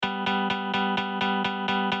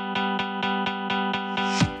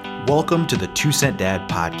Welcome to the 2 Cent Dad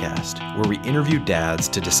podcast, where we interview dads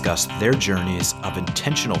to discuss their journeys of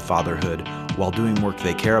intentional fatherhood while doing work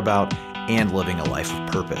they care about and living a life of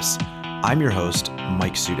purpose. I'm your host,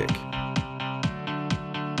 Mike Sudik.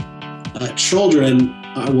 Children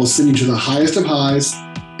will send you to the highest of highs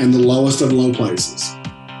and the lowest of low places.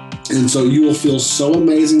 And so you will feel so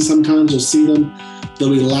amazing sometimes. You'll see them, they'll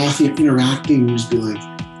be laughing, interacting, and just be like,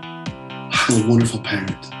 I'm a wonderful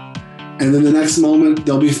parent. And then the next moment,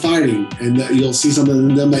 they'll be fighting, and you'll see something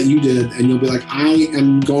in them that you did, and you'll be like, I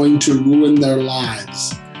am going to ruin their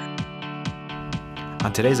lives.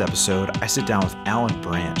 On today's episode, I sit down with Alan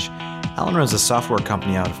Branch. Alan runs a software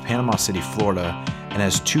company out of Panama City, Florida, and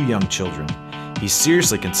has 2 young children. He's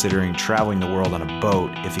seriously considering traveling the world on a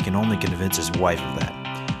boat if he can only convince his wife of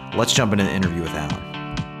that. Let's jump into the interview with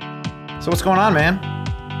Alan. So what's going on, man?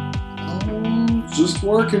 Just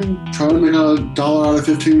working, trying to make $1 out of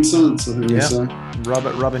 15 cents, I think we say.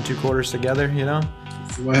 Rubbing 2 quarters together, you know?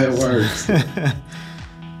 That's the way it works.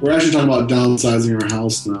 We're actually talking about downsizing our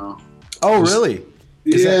house now. Oh, really?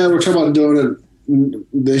 We're talking about doing it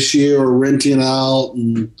this year or renting out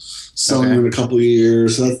and selling in a couple of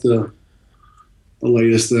years. That's the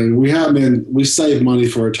latest thing. We save money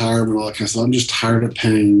for retirement and all that kind of stuff. I'm just tired of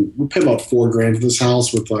paying. We pay about $4,000 for this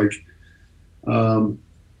house with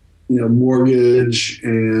mortgage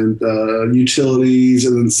and utilities,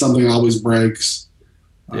 and then something always breaks.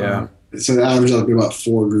 Yeah. So the average ought to be about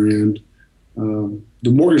 $4,000. The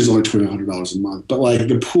mortgage is only $2,100 a month, but like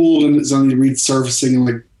the pool is only resurfacing in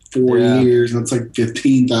like 4 years, and it's like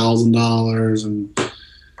 $15,000. And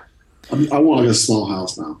I want like a small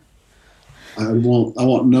house now. I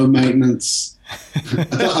want no maintenance. I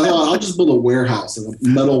thought I'll just build a warehouse, like a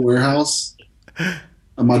metal warehouse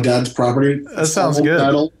on my dad's property. That sounds good.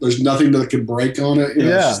 Metal. There's nothing that can break on it.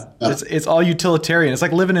 It's all utilitarian. It's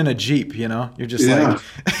like living in a Jeep, you know? You're just nothing,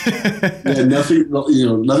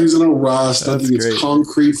 nothing's gonna rust. It's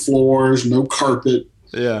concrete floors, no carpet.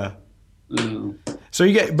 Yeah. So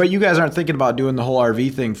you guys aren't thinking about doing the whole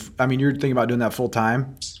RV thing. I mean, you're thinking about doing that full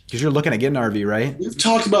time because you're looking at getting an RV, right? We've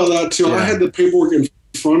talked about that too. Yeah. I had the paperwork in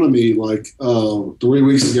front of me 3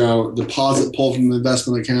 weeks ago, deposit pulled from the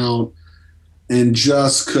investment account, and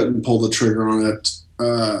just couldn't pull the trigger on it.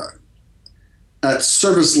 At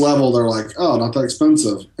service level, they're like, oh, not that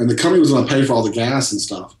expensive. And the company was going to pay for all the gas and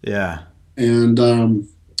stuff. Yeah. And but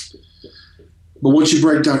once you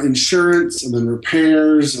break down insurance and then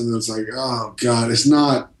repairs, and then it's like, oh, God, it's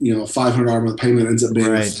not, $500 a month payment. It ends up being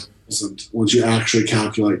 $1,000 once you actually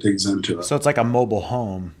calculate things into it. So it's like a mobile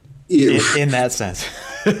home in that sense.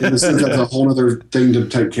 In the sense that's a whole other thing to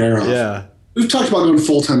take care of. Yeah. We've talked about going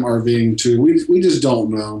full-time RVing too. We just don't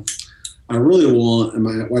know. I really want, and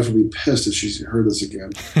my wife will be pissed if she heard this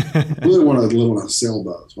again. I really want to live on a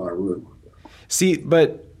sailboat. That's what I really want to do. See,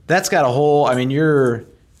 but that's got a whole. I mean, you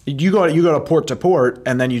go to port to port,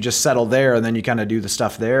 and then you just settle there, and then you kind of do the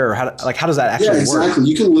stuff there. Or how does that actually work? Yeah, exactly.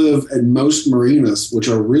 You can live at most marinas, which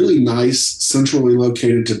are really nice, centrally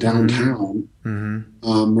located to downtown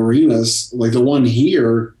marinas. Like the one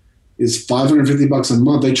here is $550 a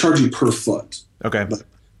month. They charge you per foot. Okay. But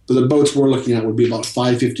the boats we're looking at would be about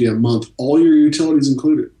 $550 a month, all your utilities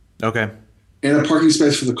included. Okay. And a parking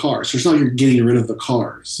space for the cars. So it's not like you're getting rid of the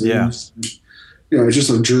cars. Yeah. It's just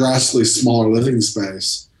a drastically smaller living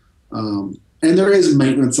space. And there is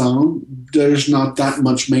maintenance on them. There's not that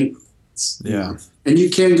much maintenance. Yeah. And you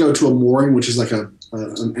can go to a mooring, which is like an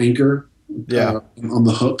anchor on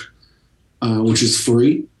the hook, which is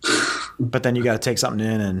free. But then you got to take something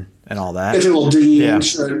in and all that. It's a little digging in.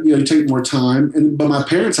 You take more time. But my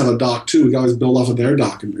parents have a dock too. We can always build off of their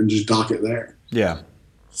dock and just dock it there. Yeah.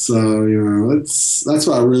 So that's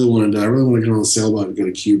what I really want to do. I really want to get on a sailboat and go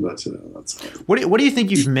to Cuba too. What do you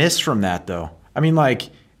think you've missed from that though? I mean, like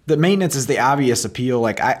the maintenance is the obvious appeal.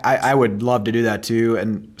 Like I would love to do that too.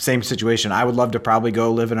 And same situation. I would love to probably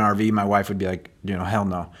go live in an RV. My wife would be like, hell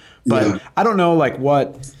no. But I don't know,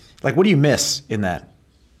 what do you miss in that?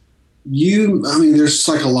 There's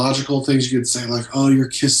psychological things you could say, like, oh, your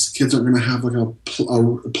kids aren't going to have like a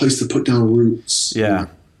place to put down roots. Yeah.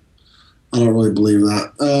 I don't really believe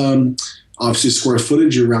that. Obviously, square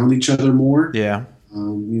footage, you're around each other more. Yeah.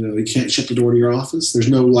 You can't shut the door to your office. There's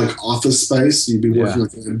no office space. You'd be working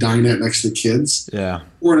like in a dinette next to kids. Yeah.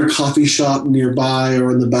 Or in a coffee shop nearby, or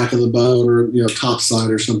in the back of the boat, or topside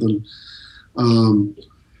or something.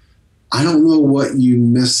 I don't know what you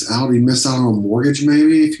miss out. You miss out on a mortgage,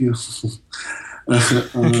 maybe, if you.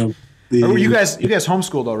 You guys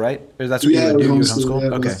homeschool though, right? Or that's what you would do. You would homeschool.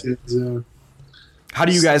 Yeah, okay. Kids, yeah. How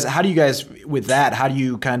do you guys with that? How do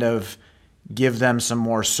you kind of give them some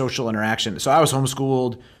more social interaction? So I was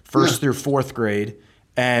homeschooled first through fourth grade,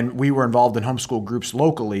 and we were involved in homeschool groups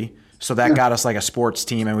locally. So that got us like a sports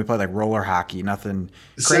team, and we played like roller hockey, nothing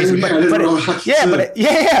crazy. But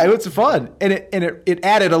it was fun, and it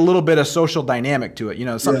added a little bit of social dynamic to it, you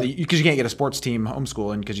know, something because you can't get a sports team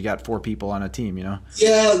homeschooling because you got 4 people on a team, you know.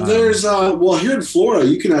 Yeah, there's here in Florida,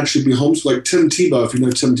 you can actually be homeschooled. Like Tim Tebow, if you know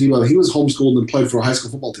Tim Tebow, he was homeschooled and played for a high school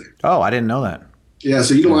football team. Oh, I didn't know that. Yeah,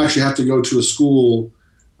 so you don't actually have to go to a school.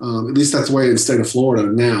 At least that's the way in the state of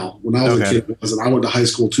Florida now. When I was a kid, I went to high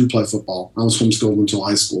school to play football. I was homeschooled until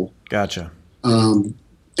high school. Gotcha. And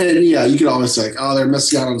yeah, you could always say, oh, they're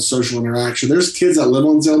missing out on social interaction. There's kids that live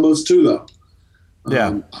on sailboats too, though.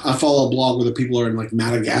 I follow a blog where the people are in like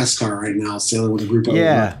Madagascar right now sailing with a group of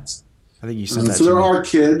friends. I think you said that. So there are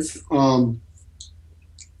kids.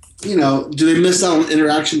 You know, do they miss out on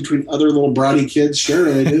interaction between other little bratty kids?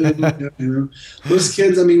 Sure, they do. You know, most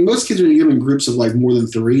kids, when you give them groups of like more than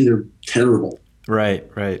 3, they're terrible. Right.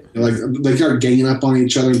 Like they start ganging up on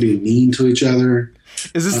each other and being mean to each other.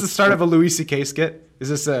 Is this the start of a Louis C.K. skit? Is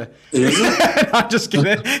this a? Is it? I'm just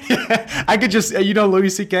kidding. I could just, Louis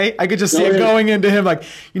C.K. I could just see it going into him like,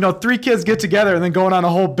 3 kids get together and then going on a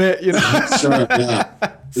whole bit. You know. Sure. Yeah.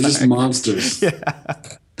 They're just monsters.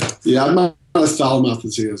 Yeah. I'm not as foul-mouthed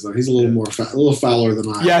as he is, though. He's a little a little fouler than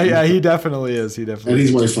I am. Yeah, he definitely is. And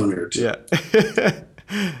he's way funnier, too. Yeah.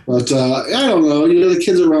 But, I don't know. The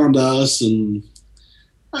kids around us, and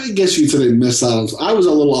I guess you could say they miss out. I was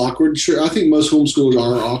a little awkward. Sure, I think most homeschoolers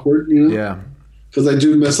are awkward, Yeah. Because they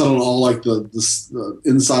do miss out on all, like, the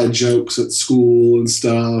inside jokes at school and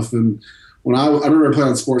stuff. And when I remember playing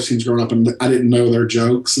on sports teams growing up, and I didn't know their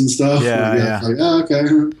jokes and stuff. Yeah. Like,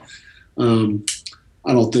 okay.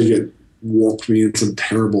 I don't think it warped me in some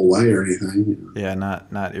terrible way or anything. Yeah,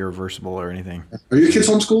 not irreversible or anything. Are your kids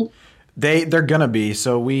homeschooled? They're gonna be.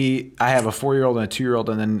 So I have a 4-year-old and a 2-year-old,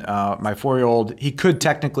 and then my 4-year-old, he could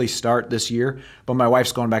technically start this year, but my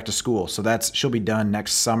wife's going back to school, so she'll be done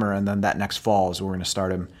next summer, and then that next fall is where we're gonna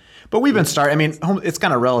start him. But we've been it's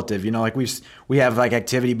kind of relative, like we have like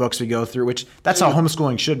activity books we go through, which that's how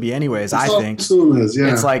homeschooling should be anyways. I think homeschooling is,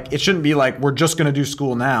 yeah. It's like it shouldn't be like we're just gonna do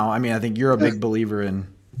school now. I think you're a big believer in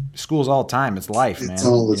school's all the time. It's life, man. It's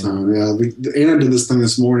all the time. Yeah. Anna did this thing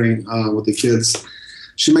this morning with the kids.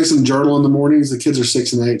 She makes them journal in the mornings. The kids are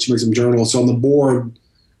 6 and 8. She makes them journal. So on the board,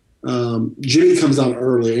 Jimmy comes down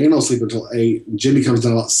early. Anna will sleep until 8. And Jimmy comes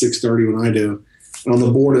down about 6:30 when I do. And on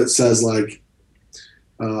the board it says like,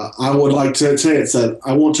 I would like to, today it said,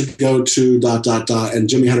 I want to go to ... And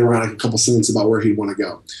Jimmy had to write like a couple sentences about where he'd want to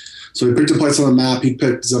go. So he picked a place on the map. He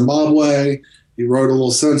picked Zimbabwe. He wrote a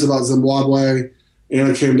little sentence about Zimbabwe.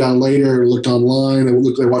 Anna came down later, looked online, and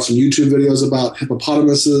they watched some YouTube videos about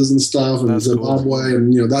hippopotamuses and stuff, and that's Zimbabwe, cool.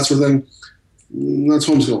 And that sort of thing. That's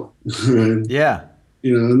homeschooling. Yeah.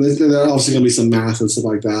 And there's obviously going to be some math and stuff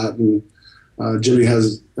like that. And Jimmy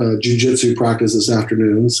has jiu-jitsu practice this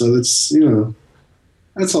afternoon, so that's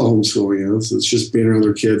that's all homeschooling is. It's just being around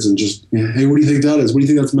their kids and just, hey, what do you think that is? What do you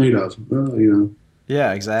think that's made of?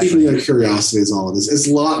 Yeah, exactly. Keeping that curiosity is all it is. It's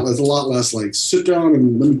a lot less like sit down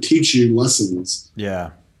and let me teach you lessons.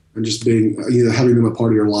 Yeah. And just being, having them a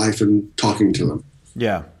part of your life and talking to them.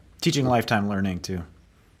 Yeah. Teaching lifetime learning too.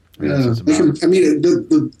 Yeah.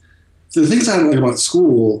 The things I don't like about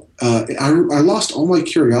school, I lost all my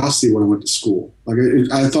curiosity when I went to school. Like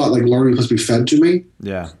I thought like learning was supposed to be fed to me.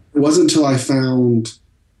 Yeah. It wasn't until I found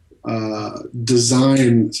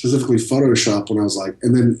design, specifically Photoshop, when I was like,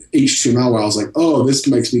 and then HTML, where I was like, oh, this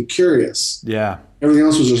makes me curious. Yeah. Everything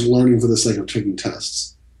else was just learning for the sake of taking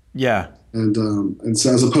tests. Yeah. And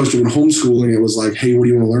so as opposed to in homeschooling, it was like, hey, what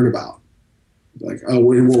do you want to learn about? Like, oh,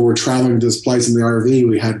 we're traveling to this place in the RV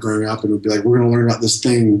we had growing up, and it would be like, we're going to learn about this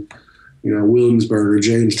thing, Williamsburg or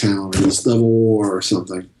Jamestown or the Civil War or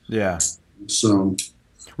something. Yeah. So.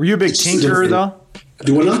 Were you a big tinkerer though?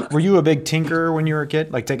 Do what now? Were you a big tinkerer when you were a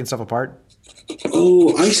kid, like taking stuff apart?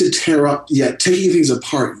 Oh, I used to tear up. Yeah, taking things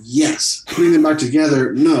apart, yes. Putting them back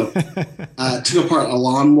together, no. I took apart a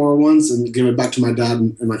lawnmower once and gave it back to my dad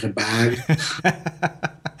in like a bag.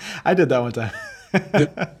 I did that one time.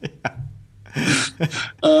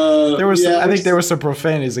 I think there was some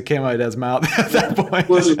profanities that came out of Dad's mouth at that point. It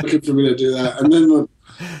wasn't looking for me to do that. And then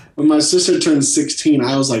when my sister turned 16,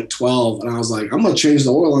 I was like 12, and I was like, I'm going to change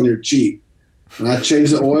the oil on your Jeep. And I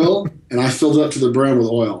changed the oil, and I filled it up to the brim with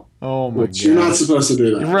oil. Oh, my God. You're not supposed to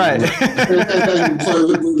do that. Right.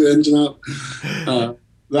 Blew the engine up.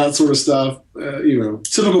 That sort of stuff.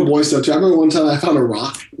 Typical boy stuff, too. I remember one time I found a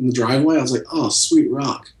rock in the driveway. I was like, oh, sweet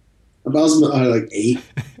rock. I was like 8.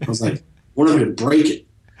 I was like, what if I could break it?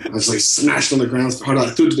 I was like smashed on the ground. I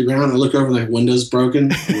threw it to the ground. I look over, and the window's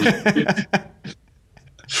broken.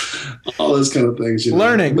 All those kind of things.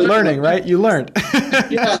 Learning, right? You learned.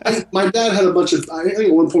 Yeah, my dad had a bunch of. I think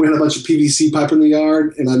at one point we had a bunch of PVC pipe in the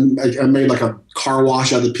yard, and I made like a car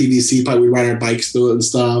wash out of the PVC pipe. We ride our bikes through it and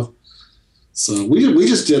stuff. So we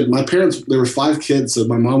just did. My parents, there were 5 kids, so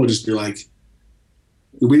my mom would just be like,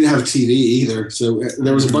 we didn't have TV either, so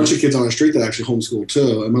there was a bunch of kids on the street that actually homeschooled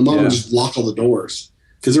too, and my mom would just lock all the doors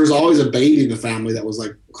because there was always a baby in the family that was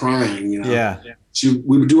like crying, you know. Yeah.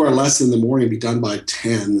 We would do our lesson in the morning and be done by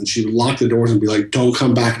 10, and she would lock the doors and be like, "Don't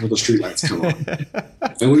come back until the streetlights come on."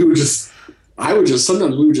 And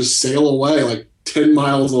sometimes we would just sail away like 10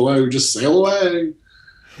 miles away. We would just sail away.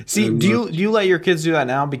 See, do you let your kids do that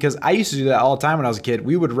now? Because I used to do that all the time when I was a kid.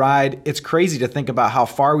 We would ride. It's crazy to think about how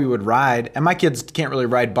far we would ride. And my kids can't really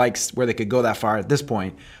ride bikes where they could go that far at this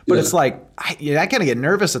point. But it's like, I kind of get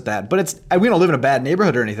nervous at that. But we don't live in a bad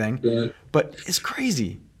neighborhood or anything. But it's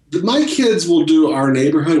crazy. My kids will do our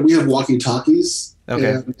neighborhood. We have walkie-talkies.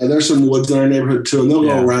 Okay. And there's some woods in our neighborhood too. And they'll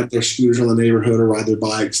go ride their scooters on the neighborhood or ride their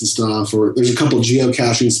bikes and stuff. Or there's a couple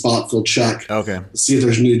geocaching spots they'll check. Okay. See if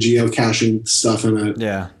there's new geocaching stuff in it.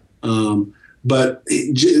 Yeah. But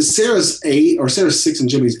Sarah's 8, or Sarah's 6 and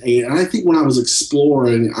Jimmy's 8. And I think when I was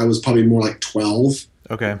exploring, I was probably more like 12.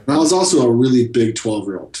 Okay. And I was also a really big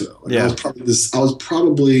 12-year-old too. Like I was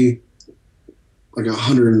probably like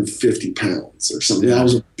 150 pounds or something. I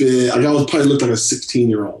was a big. I probably looked like a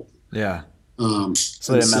 16-year-old. Yeah.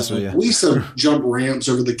 So they didn't mess with you. We used to jump ramps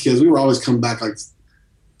over the kids. We were always coming back like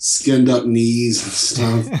skinned up knees and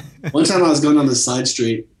stuff. One time I was going down this side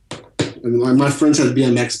street, and my friends had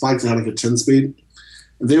BMX bikes that had like a 10-speed.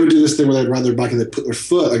 And they would do this thing where they'd ride their bike and they'd put their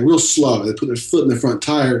foot, like real slow, they'd put their foot in the front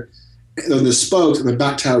tire, and then the spokes and the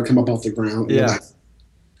back tire would come up off the ground.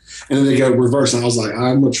 And then they go reverse. And I was like,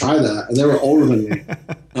 I'm going to try that. And they were older than me.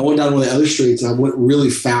 I went down one of the other streets and I went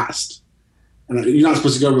really fast. And you're not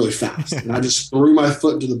supposed to go really fast. And I just threw my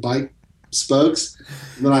foot into the bike spokes.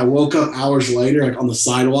 And then I woke up hours later, like on the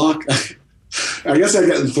sidewalk. I guess I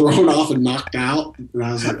got thrown off and knocked out. And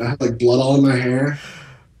I was like, I had like blood all in my hair.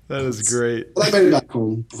 That is great. But I made it back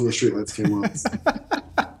home before the streetlights came on.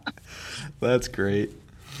 That's great.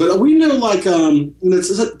 But we know, like,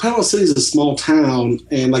 Panama City is a small town,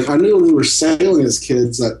 and like I knew when we were sailing as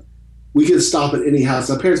kids that we could stop at any house.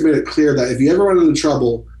 My parents made it clear that if you ever run into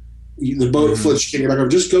trouble, the boat floats, you can't get back over.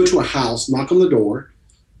 Just go to a house, knock on the door,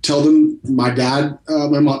 tell them my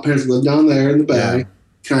parents lived down there in the bay. Yeah.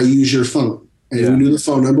 Can I use your phone? And we knew the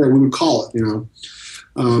phone number, and we would call it. You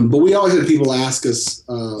know, but we always had people ask us,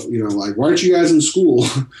 like, why aren't you guys in school?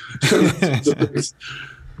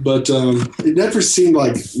 But it never seemed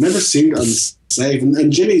unsafe.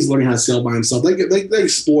 And Jimmy's learning how to sail by himself. They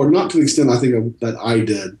explored, not to the extent I think that I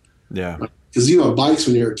did. Yeah. Because bikes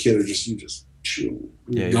when you're a kid are just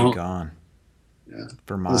you're gone. Yeah.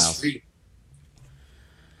 For miles.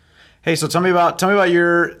 Hey, so tell me about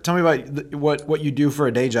what you do for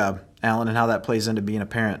a day job, Alan, and how that plays into being a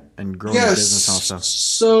parent and growing a business and all stuff.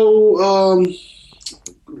 So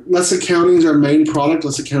Less Accounting is our main product.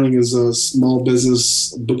 Less Accounting is a small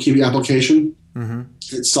business bookkeeping application. Mm-hmm.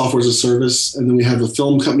 It's software as a service. And then we have a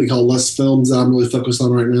film company called Less Films that I'm really focused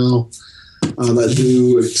on right now that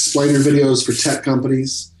do explainer videos for tech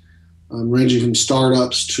companies, ranging from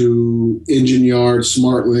startups to Engine Yard,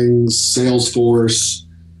 SmartLings, Salesforce,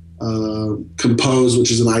 Compose, which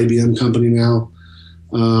is an IBM company now.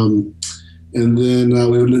 And then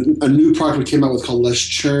we have a new product we came out with called Less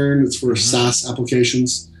Churn. It's for SaaS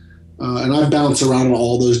applications. And I bounce around on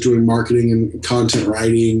all those doing marketing and content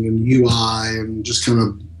writing and UI and just kind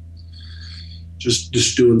of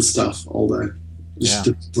just doing stuff all day. Just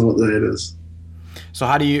what day it is. So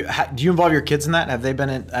how do you involve your kids in that?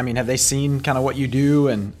 Have they seen kind of what you do?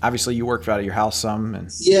 And obviously you work out of your house some.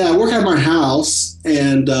 Yeah, I work out of my house,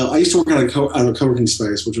 and I used to work out of a co-working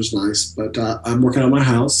space, which was nice. But I'm working out of my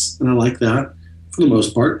house, and I like that for the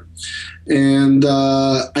most part. And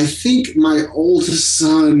I think my oldest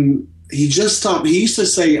son, he just stopped. He used to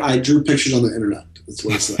say I drew pictures on the internet. That's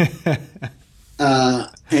what he said.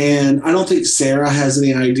 And I don't think Sarah has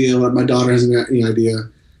any idea. My daughter has any idea.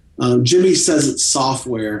 Jimmy says it's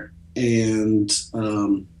software, and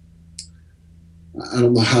I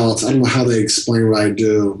don't know how they explain what I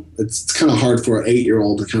do. It's kind of hard for an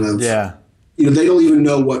 8-year-old to kind of they don't even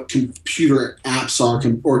know what computer apps are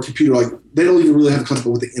or computer, like they don't even really have a concept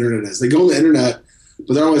of what the internet is. They go on the internet,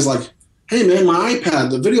 but they're always like, "Hey man, my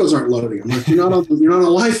iPad, the videos aren't loading." I'm like, "You're not on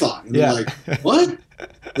Wi-Fi." And they're like, "What?"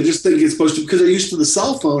 They just think it's supposed to, because they're used to the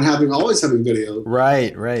cell phone always having video.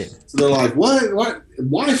 Right. So they're like, what?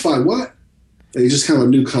 Wi-Fi? What? It's just kind of a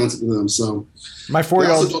new concept to them. So My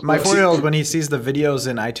 4-year-old, when he sees the videos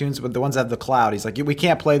in iTunes with the ones that have the cloud, he's like, we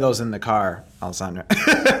can't play those in the car, Alessandra.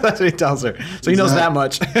 That's what he tells her. So he knows that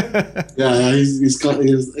much. Yeah,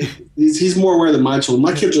 he's more aware than my children.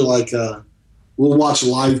 My kids are like, we'll watch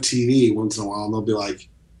live TV once in a while, and they'll be like,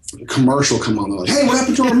 a commercial come on. They're like, hey, what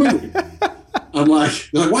happened to our movie? They're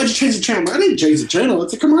like, why'd you change the channel? I didn't change the channel.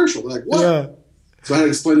 It's a commercial. They're like, what? Yeah. So I had to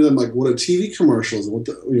explain to them like what a TV commercial is, and what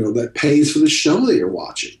that pays for the show that you're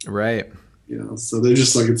watching. Right. So they're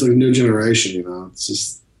just like, it's like a new generation. It's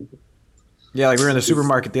just. Yeah, like we were in the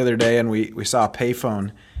supermarket the other day and we saw a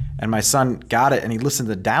payphone, and my son got it and he listened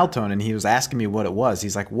to the dial tone and he was asking me what it was.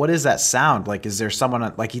 He's like, what is that sound? Like, is there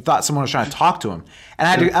someone, like he thought someone was trying to talk to him.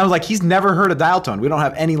 And I was like, he's never heard a dial tone. We don't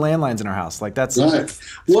have any landlines in our house. Like that's right.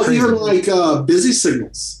 Well, crazy. Even like busy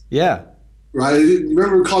signals. Yeah. Right.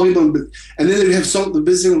 Remember we called people, and then they'd have the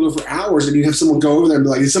busy signal go for hours, and you'd have someone go over there and be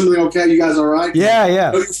like, is something okay? You guys all right? Yeah,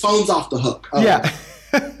 yeah. Oh, your phone's off the hook. Oh, yeah.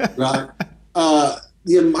 Right.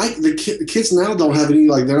 The kids now don't have any,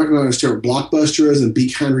 like, they're not going to understand what Blockbuster is and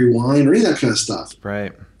Be Kind Rewind or any of that kind of stuff.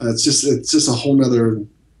 Right. It's just a whole nother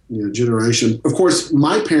generation. Of course,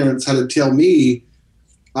 my parents had to tell me,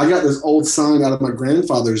 I got this old sign out of my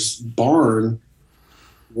grandfather's barn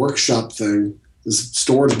workshop thing, this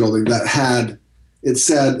storage building that it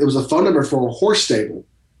said, it was a phone number for a horse stable,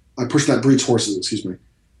 a person that breeds horses, excuse me.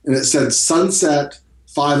 And it said Sunset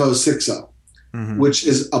 5060, which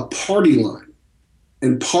is a party line.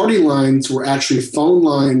 And party lines were actually phone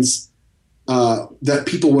lines that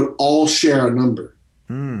people would all share a number.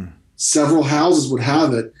 Several houses would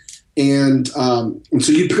have it. And so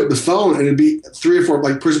you'd pick up the phone and it'd be 3 or 4,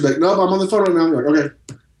 like, person would be like, nope, I'm on the phone right now. You're like, okay.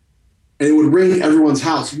 And it would ring everyone's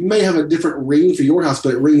house. You may have a different ring for your house,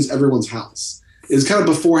 but it rings everyone's house. It's kind of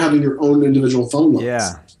before having your own individual phone lines.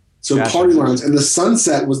 Yeah. So gotcha. Party lines. And the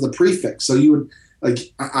Sunset was the prefix. So you would,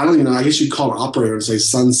 like, I don't even know, I guess you'd call an operator and say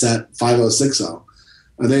Sunset 5060.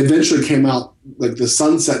 They eventually came out, like, the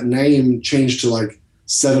Sunset name changed to, like,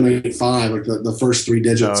 785, like the first 3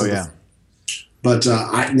 digits. Oh, yeah. But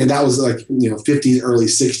that was, like, 50s, early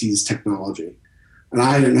 60s technology. And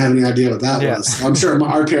I didn't have any idea what that was. I'm sure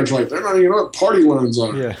our parents were like, they're not even know what party lines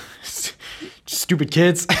are. Yeah. Stupid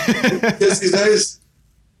kids. Kids these days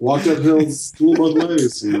walked uphill school both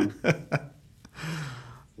ways.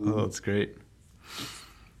 Oh, that's great.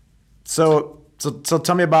 So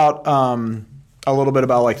tell me about a little bit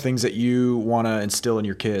about, like, things that you want to instill in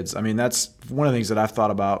your kids. I mean, that's one of the things that I've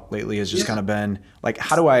thought about lately has just kind of been like,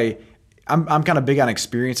 how do I'm kind of big on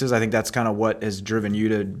experiences. I think that's kind of what has driven you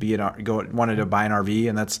to wanted to buy an RV,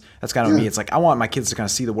 and that's kind of me. It's like I want my kids to kind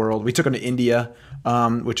of see the world. We took them to India,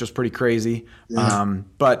 which was pretty crazy.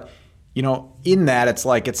 But in that, it's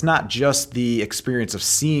like it's not just the experience of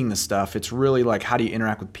seeing the stuff. It's really like, how do you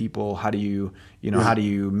interact with people? How do you how do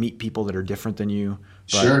you meet people that are different than you?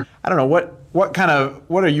 But sure. I don't know what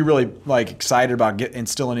are you really, like, excited about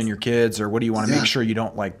instilling in your kids, or what do you want to make sure you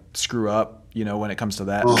don't, like, screw up? When it comes to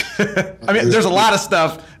that. I mean, there's a lot of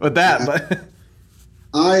stuff with that, but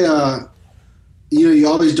you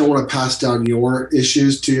always don't want to pass down your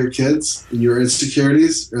issues to your kids and your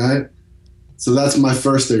insecurities, right? So that's my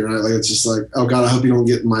first thing, right? Like, it's just like, oh God, I hope you don't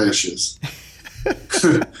get my issues.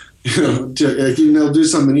 They'll do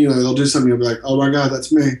something, they'll do something, you'll be like, oh my God,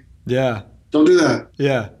 that's me. Yeah. Don't do that.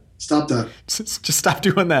 Yeah. Stop that. Just stop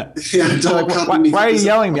doing that. Yeah. Don't copy me. Why are you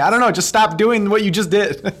yelling at me? I don't know. Just stop doing what you just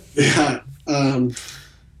did. Yeah. I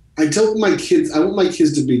want my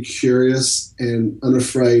kids to be curious and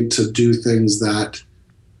unafraid to do things that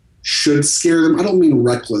should scare them. I don't mean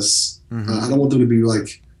reckless. I don't want them to be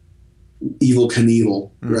like Evel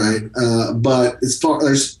Knievel, right? But there's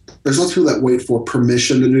lots of people that wait for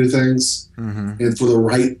permission to do things, and for the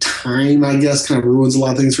right time, I guess, kind of ruins a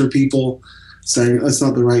lot of things for people, saying it's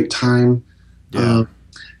not the right time. Yeah.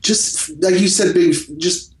 Just like you said,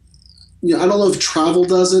 I don't know if travel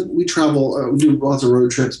does it. We travel, we do lots of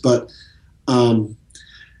road trips, but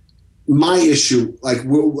my issue, like,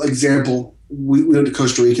 example, we went to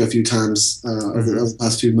Costa Rica a few times over the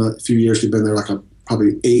last few years. We've been there like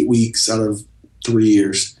probably 8 weeks out of 3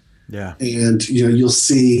 years. Yeah. And, you'll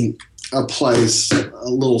see a place, a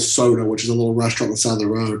little soda, which is a little restaurant on the side of the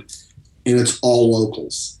road, and it's all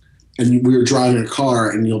locals. And we were driving a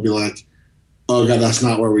car, and you'll be like, oh God, that's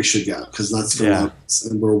not where we should go, because that's for locals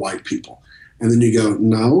and we're white people. And then you go,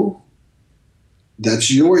 no, that's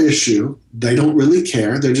your issue. They don't really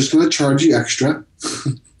care. They're just going to charge you extra.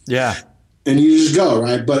 Yeah. And you just go,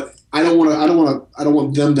 right? But I don't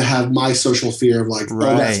want them to have my social fear of, like, oh,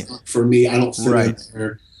 that's not for me. I don't fit in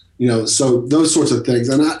there. So those sorts of things.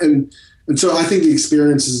 And so I think the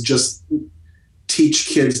experience is just teach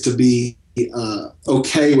kids to be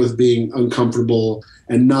okay with being uncomfortable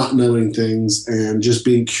and not knowing things and just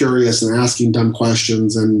being curious and asking dumb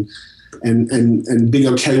questions and being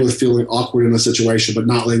okay with feeling awkward in a situation, but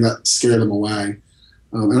not letting that scare them away.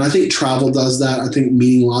 And I think travel does that. I think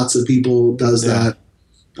meeting lots of people does that.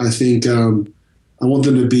 I think I want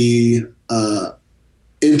them to be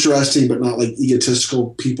interesting, but not like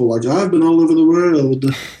egotistical people like, I've been all over the world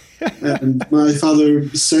and my father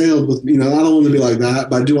sailed with me. I don't want to be like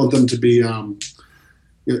that, but I do want them to be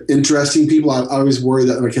interesting people. I always worry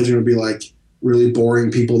that my kids are going to be like really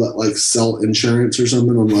boring people that like sell insurance or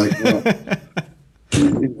something. I'm like,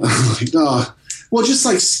 well, well, just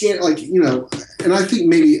like scared, like, and I think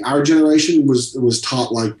maybe our generation was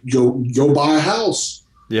taught like, go buy a house.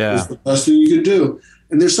 Yeah. It's the best thing you can do.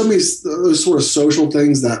 And there's some of those sort of social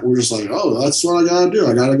things that we're just like, oh, that's what I got to do.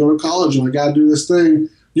 I got to go to college and I got to do this thing.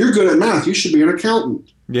 You're good at math. You should be an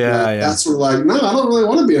accountant. Yeah. That's sort of like, no, I don't really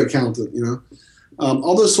want to be an accountant,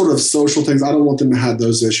 all those sort of social things. I don't want them to have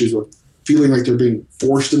those issues with feeling like they're being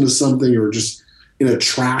forced into something or just in a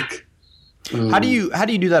track. How do you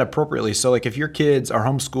do that appropriately? So like if your kids are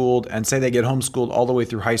homeschooled and say they get homeschooled all the way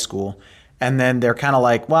through high school, and then they're kind of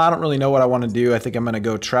like, well, I don't really know what I want to do. I think I'm going to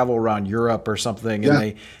go travel around Europe or something.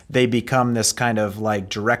 And they become this kind of like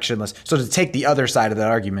directionless. So to take the other side of that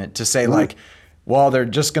argument to say like, well, they're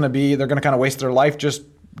going to kind of waste their life just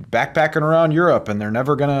backpacking around Europe and they're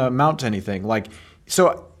never going to amount to anything. Like,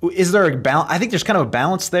 so is there a balance? I think there's kind of a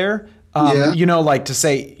balance there. Like to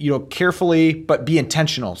say, carefully, but be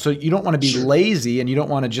intentional. So you don't want to be lazy and you don't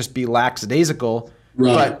want to just be lackadaisical.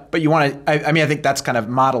 Right. But you want to, I think that's kind of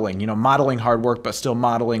modeling, modeling hard work, but still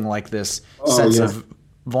modeling like this sense of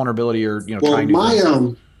vulnerability or, trying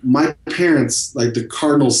to. My parents, like the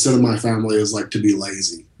cardinal sin of my family is like to be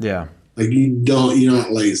lazy. Yeah. Like you're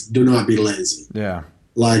not lazy. Do not be lazy. Yeah.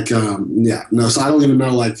 Like, no. So I don't even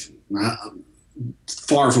know, like,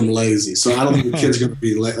 far from lazy. So I don't think the kids are going to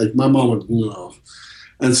be like my mom would, no.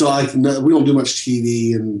 And so we don't do much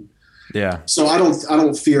TV and, yeah. So I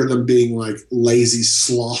don't fear them being like lazy,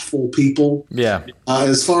 slothful people. Yeah.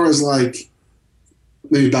 As far as like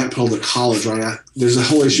maybe backpedal to college, right? There's a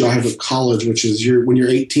whole issue I have with college, which is when you're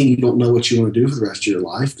 18, you don't know what you want to do for the rest of your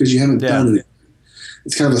life because you haven't done anything.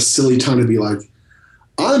 It's kind of a silly time to be like,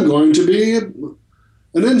 I'm going to be an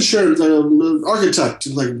insurance architect.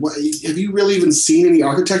 Like, what, have you really even seen any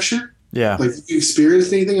architecture? Yeah. Like, have you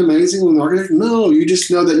experienced anything amazing with an architect? No, you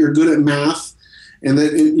just know that you're good at math. And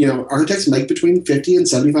that, architects make between $50,000 and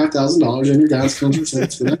 $75,000 and your guys comes and says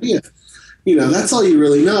it's a good idea. That's all you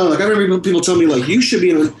really know. Like I remember people tell me like, you should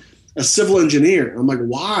be a civil engineer. I'm like,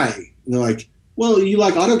 why? And they're like, well, you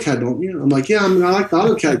like AutoCAD, don't you? I'm like, yeah, I like the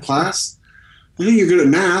AutoCAD class. I think you're good at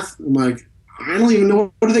math. I'm like, I don't even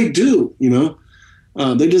know what do they do,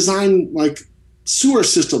 They design like sewer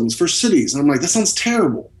systems for cities. I'm like, that sounds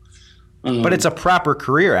terrible. But it's a proper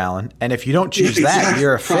career, Alan. And if you don't choose that,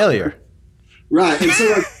 you're a failure. Right. And so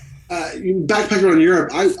like backpacking around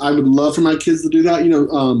Europe, I would love for my kids to do that.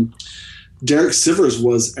 Derek Sivers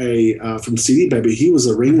was from CD Baby. He was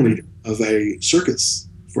a ringleader of a circus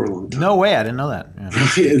for a long time. No way. I didn't know that. Yeah.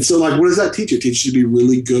 Right. And so like, what does that teach you? It teaches you to be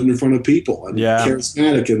really good in front of people and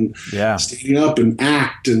charismatic and standing up and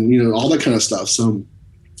act and, all that kind of stuff. So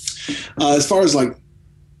as far as like,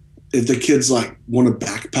 if the kids like want to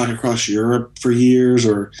backpack across Europe for years,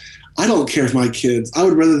 or I don't care if my kids, I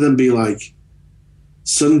would rather them be like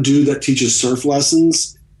some dude that teaches surf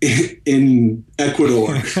lessons in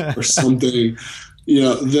Ecuador or something,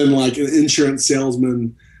 than like an insurance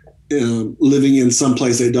salesman living in some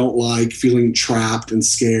place they don't like, feeling trapped and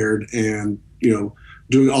scared and,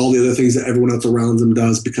 doing all the other things that everyone else around them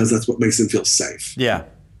does because that's what makes them feel safe. Yeah.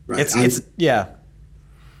 Right. It's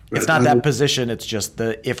not that position. It's just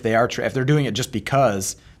if they're doing it just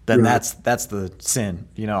because, then that's the sin,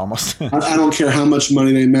 almost. I don't care how much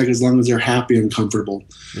money they make as long as they're happy and comfortable.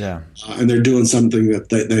 Yeah. And they're doing something that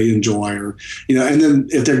they enjoy or, and then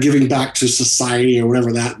if they're giving back to society or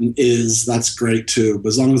whatever that is, that's great too. But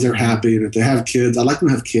as long as they're happy and if they have kids, I'd like them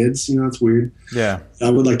to have kids, it's weird. Yeah. I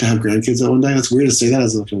would like to have grandkids one day. That's weird to say that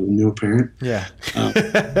as like a new parent. Yeah.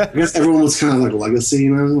 I guess everyone was kind of like a legacy,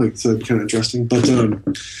 like, so it'd be kind of interesting. But,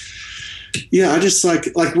 I just like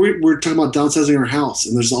we're talking about downsizing our house,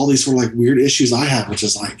 and there's all these sort of like weird issues I have, which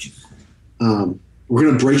is like, we're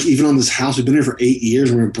going to break even on this house. We've been here for 8 years.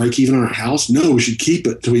 And we're going to break even on our house. No, we should keep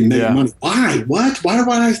it till we make money. Why? What? Why do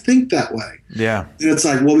I think that way? Yeah. And it's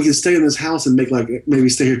like, well, we can stay in this house and make like, maybe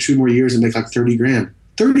stay here 2 more years and make like 30 grand.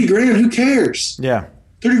 30 grand? Who cares? Yeah.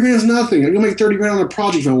 30 grand is nothing. I can make 30 grand on a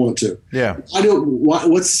project if I want to. Yeah.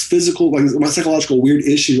 What's physical, like my psychological weird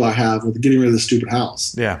issue I have with getting rid of this stupid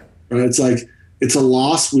house? Yeah. Right? It's like, it's a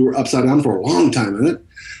loss. We were upside down for a long time in it.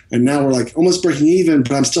 And now we're like almost breaking even,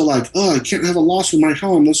 but I'm still like, oh, I can't have a loss with my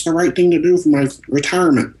home. That's the right thing to do for my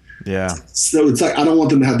retirement. Yeah. So it's like, I don't want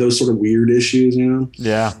them to have those sort of weird issues, you know?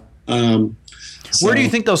 Yeah. So, where do you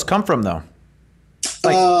think those come from though?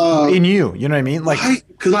 Like in you know what I mean? Like,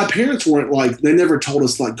 because my parents weren't like, they never told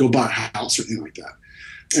us like, go buy a house or anything like that.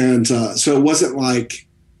 And so it wasn't like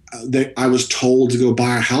I was told to go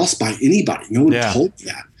buy a house by anybody. No one told me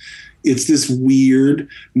that. It's this weird,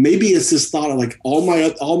 maybe it's this thought of like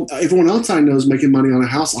everyone else I know is making money on a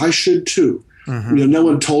house. I should too. Mm-hmm. You know, no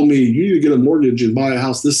one told me you need to get a mortgage and buy a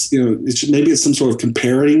house. This, you know, maybe it's some sort of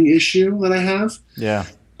comparing issue that I have. Yeah.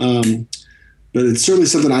 But it's certainly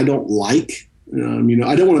something I don't like. You know,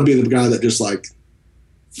 I don't want to be the guy that just like,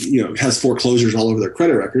 you know, has foreclosures all over their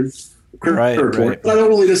credit record. Report. Right. But I don't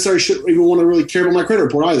really necessarily even want to really care about my credit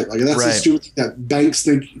report either. Like that's the stupid thing that banks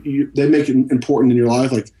think they make it important in your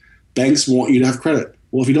life. Like banks want you to have credit.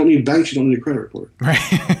 Well, if you don't need banks, you don't need a credit report. Right.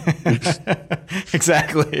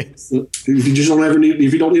 Exactly. So if you just don't ever need,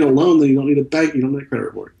 if you don't need a loan, then you don't need a bank. You don't need a credit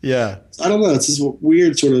report. Yeah. So I don't know. It's this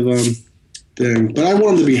weird sort of thing. But I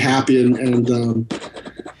want them to be happy and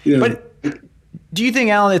you know. But do you think,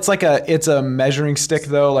 Alan, it's a measuring stick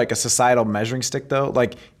though, like a societal measuring stick though,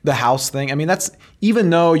 like the house thing? I mean, that's, even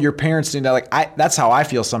though your parents didn't, like that's how I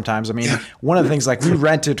feel sometimes. I mean, one of the things, like we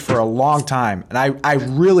rented for a long time and I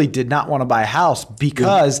really did not want to buy a house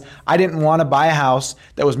because I didn't want to buy a house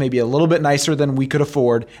that was maybe a little bit nicer than we could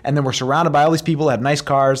afford. And then we're surrounded by all these people that have nice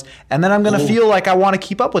cars. And then I'm going to feel like I want to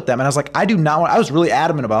keep up with them. And I was like, I was really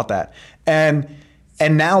adamant about that.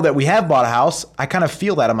 And now that we have bought a house, I kind of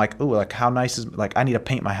feel that. I'm like, ooh, like how nice is, like I need to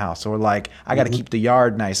paint my house, or like I got to keep the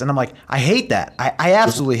yard nice. And I'm like, I hate that. I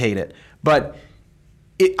absolutely hate it. But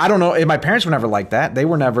I don't know. My parents were never like that. They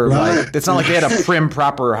were never like, it's not like they had a prim,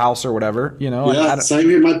 proper house or whatever, you know? Yeah, same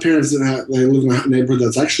here. My parents didn't have, they live in a neighborhood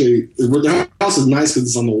that's actually, their house is nice because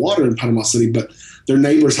it's on the water in Panama City, but their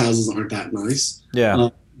neighbors' houses aren't that nice. Yeah.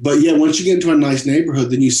 But yeah, once you get into a nice neighborhood,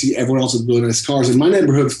 then you see everyone else with really nice cars. And my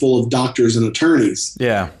neighborhood's full of doctors and attorneys.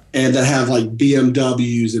 Yeah. And that have like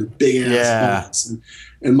BMWs and big ass boats.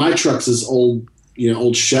 And my truck's this old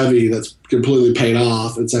Chevy that's completely paid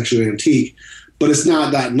off. It's actually an antique, but it's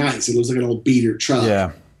not that nice. It looks like an old beater truck.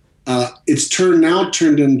 Yeah. It's turned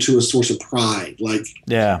into a source of pride. Like,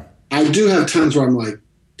 yeah, I do have times where I'm like,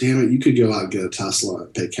 damn it, you could go out and get a Tesla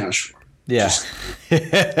and pay cash for it. Yeah.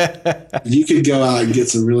 You could go out and get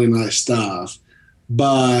some really nice stuff.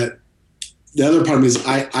 But the other part is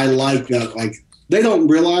I like that, like, they don't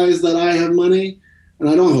realize that I have money, and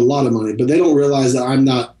I don't have a lot of money, but they don't realize that I'm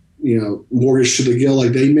not, you know, mortgaged to the gill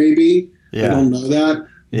like they may be. Yeah. They don't know that,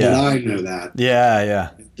 but I know that. Yeah, yeah.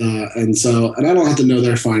 And I don't have to know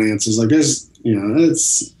their finances. Like, there's, you know,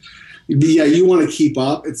 it's, yeah, you want to keep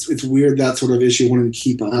up. It's weird, that sort of issue, wanting to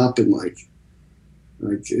keep up, and like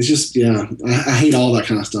it's just, yeah, I hate all that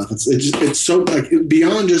kind of stuff. It's so like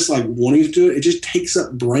beyond just like wanting to do it. It just takes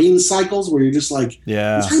up brain cycles where you're just like,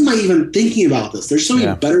 why am I even thinking about this? There's so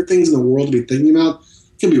many better things in the world to be thinking about.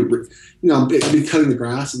 It can be, you know, be cutting the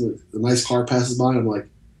grass and the nice car passes by, and I'm like,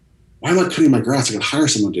 why am I cutting my grass? I could hire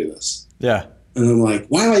someone to do this. Yeah. And I'm like,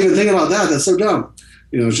 why am I even thinking about that? That's so dumb.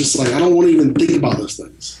 You know, it's just like, I don't want to even think about those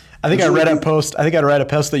things. I think I read a post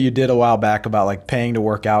that you did a while back about like paying to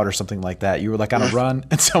work out or something like that. You were like on a run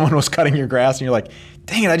and someone was cutting your grass and you're like,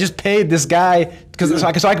 dang it, I just paid this guy so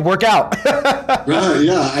I could work out. Right,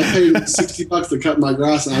 yeah. I paid $60 to cut my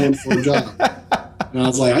grass and I went for a jog. And I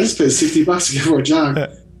was like, I just paid $60 to go for a jog.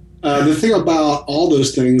 The thing about all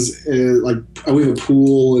those things is, like, we have a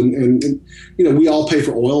pool and you know, we all pay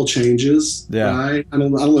for oil changes. Yeah. Right? I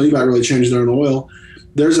don't know anybody really changes their own oil.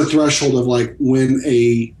 There's a threshold of like when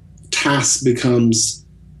a task becomes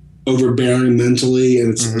overbearing mentally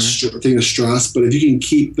and it's a thing of stress. But if you can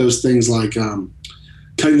keep those things like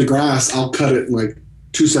cutting the grass, I'll cut it in like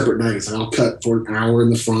 2 separate days. And I'll cut for an hour in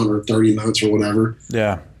the front or 30 minutes or whatever.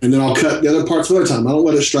 Yeah. And then I'll cut the other parts another time. I don't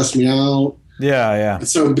let it stress me out. Yeah, yeah. And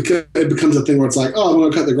so because it becomes a thing where it's like, oh, I'm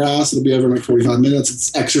going to cut the grass. It'll be over in like 45 minutes.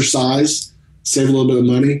 It's exercise, save a little bit of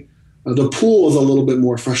money. The pool is a little bit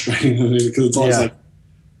more frustrating than it because it's always like,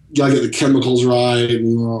 you got to get the chemicals right.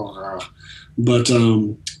 But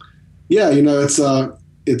yeah, you know, but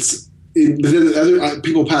then other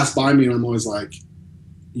people pass by me and I'm always like,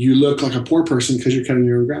 you look like a poor person because you're cutting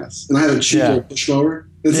your own grass. And I have a cheap little push mower.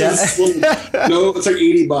 It's it's like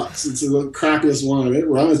 $80. It's the crappiest one of it.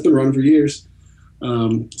 It's been running for years.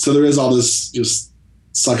 So there is all this just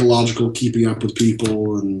psychological keeping up with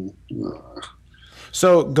people and.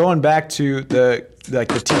 So going back to the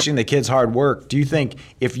teaching the kids hard work, do you think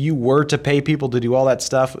if you were to pay people to do all that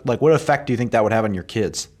stuff, like what effect do you think that would have on your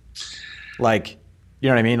kids? Like, you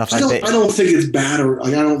know what I mean? Like I don't think it's bad, or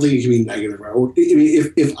like I don't think it can be negative. Right? Or, I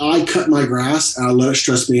mean, if I cut my grass and I let it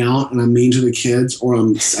stress me out, and I'm mean to the kids, or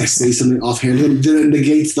I say something offhand to them, then it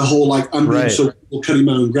negates the whole like I'm being so cool cutting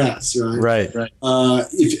my own grass, right? Right.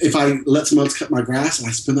 If I let someone else cut my grass and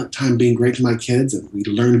I spend that time being great to my kids, and we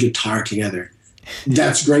learn guitar together,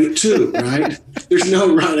 that's great too, right? There's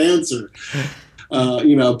no right answer,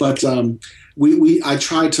 But I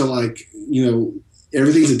try to like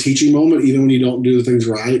everything's a teaching moment, even when you don't do things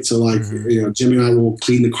right. So like, Jimmy and I will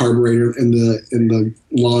clean the carburetor in the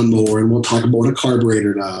lawnmower, and we'll talk about what a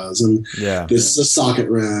carburetor does. And this is a socket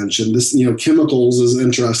wrench, and this, chemicals is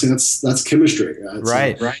interesting. That's chemistry.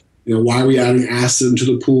 Right. Why are we adding acid into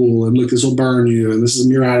the pool? And look, this will burn you. And this is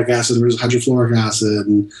muriatic acid versus hydrofluoric acid,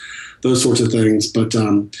 and those sorts of things. But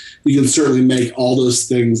you can certainly make all those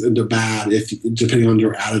things into bad depending on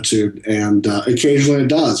your attitude. And occasionally it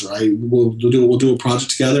does, right? We'll do a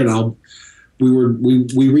project together, and we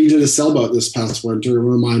redid a sailboat this past winter.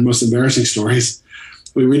 One of my most embarrassing stories.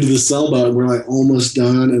 We redid the sailboat. We're like almost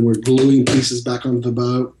done, and we're gluing pieces back onto the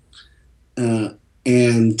boat.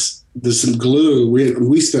 And there's some glue.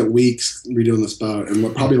 We spent weeks redoing this boat, and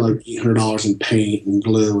we're probably like $800 in paint and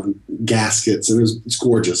glue and gaskets, and it's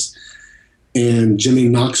gorgeous. And Jimmy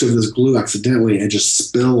knocks over this glue accidentally and just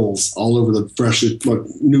spills all over the fresh,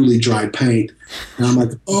 newly dried paint. And I'm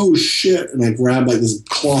like, oh shit! And I grab like this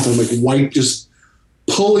cloth and I'm like just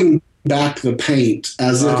pulling back the paint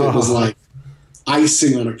as if it was like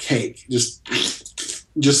icing on a cake, just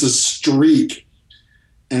a streak.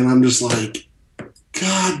 And I'm just like,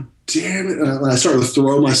 God damn it. And I started to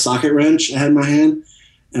throw my socket wrench I had in my hand,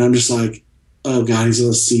 and I'm just like, oh God, he's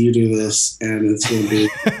going to see you do this, and it's going to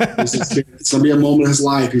be a moment in his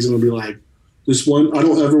life. He's going to be like, this one, I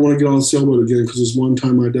don't ever want to get on a sailboat again because this one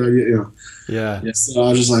time my dad, Yeah. So I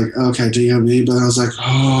was just like, okay, DME, but I was like,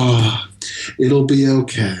 oh, it'll be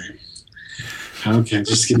okay. Okay,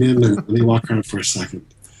 just give me a minute. Let me walk around for a second.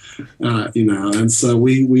 And so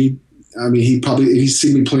he's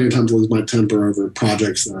seen me plenty of times lose my temper over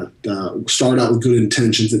projects that started out with good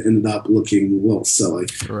intentions and ended up looking a little silly.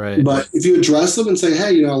 Right. But if you address them and say,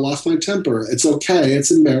 hey, I lost my temper, it's okay.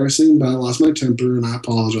 It's embarrassing, but I lost my temper and I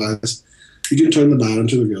apologize. You can turn the bad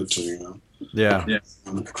into the good too, Yeah. It's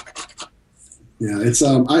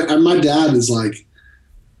my dad is like,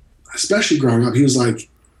 especially growing up, he was like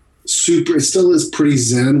super, it still is pretty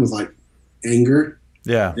zen with like anger.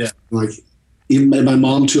 Yeah. Like, even my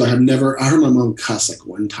mom too. I heard my mom cuss like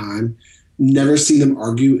one time. Never seen them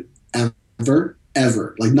argue ever.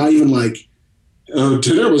 Like not even like, oh,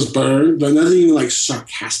 dinner was burned, but nothing even like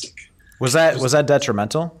sarcastic. Was that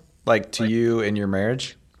detrimental, like to you in your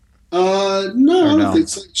marriage? No, I don't think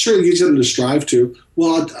so. Sure, it gives you something to strive to.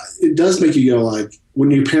 Well, it does make you go like, when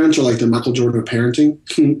your parents are like the Michael Jordan of parenting,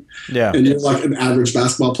 and you're like an average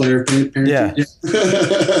basketball player parenting,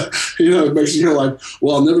 it makes you go like,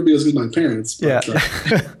 well, I'll never be as good as my parents.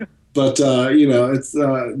 But, it's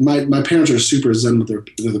my parents are super zen with their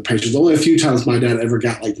patients. Only a few times my dad ever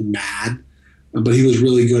got like mad, but he was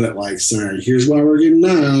really good at like saying, here's why we're getting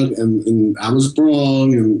mad, and I was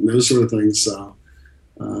wrong, and those sort of things. So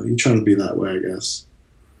you try to be that way, I guess.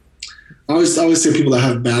 I always say people that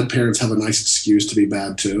have bad parents have a nice excuse to be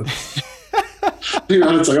bad too.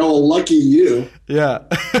 It's like, oh, well, lucky you. Yeah.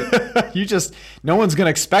 No one's going to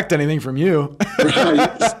expect anything from you.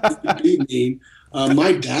 Right. Be mean.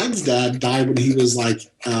 My dad's dad died when he was like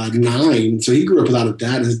 9. So he grew up without a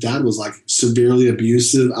dad. His dad was like severely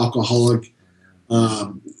abusive, alcoholic,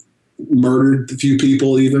 murdered a few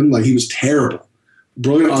people even. Like he was terrible.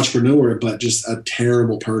 Brilliant entrepreneur, but just a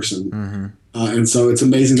terrible person. Mm-hmm. And so it's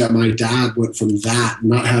amazing that my dad went from that,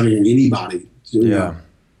 not having anybody, to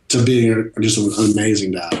being just an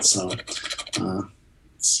amazing dad. So,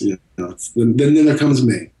 then there comes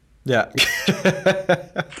me. Yeah.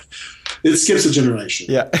 It skips a generation.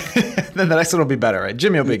 Yeah. Then the next one will be better, right?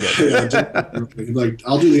 Jimmy will be good. Like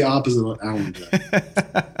I'll do the opposite of what Alan did.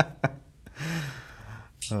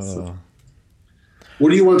 What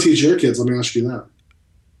do you want to teach your kids? Let me ask you that.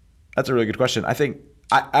 That's a really good question. I think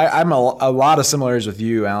I'm a lot of similarities with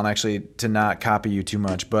you, Alan, actually, to not copy you too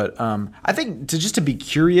much. But I think to be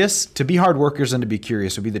curious, to be hard workers and to be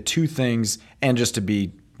curious would be the two things, and just to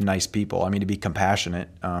be nice people. I mean, to be compassionate.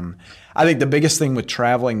 I think the biggest thing with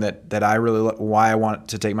traveling that I really, why I want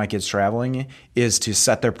to take my kids traveling is to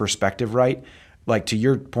set their perspective right. Like to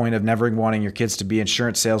your point of never wanting your kids to be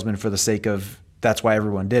insurance salesmen for the sake of that's why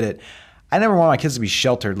everyone did it. I never want my kids to be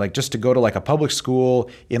sheltered, like just to go to like a public school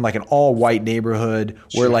in like an all white neighborhood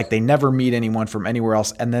where like they never meet anyone from anywhere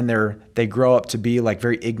else. And then they grow up to be like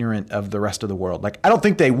very ignorant of the rest of the world. Like, I don't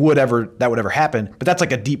think that would ever happen, but that's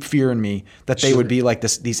like a deep fear in me that they would be like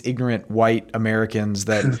these ignorant white Americans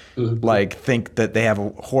that like think that they have a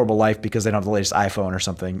horrible life because they don't have the latest iPhone or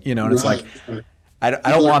something, you know? And it's like, I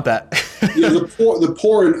don't want that. The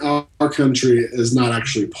poor in our country is not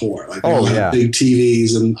actually poor. Like, they have big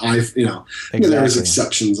TVs and there's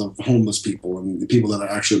exceptions of homeless people and the people that are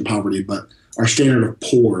actually in poverty, but our standard of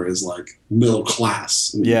poor is like middle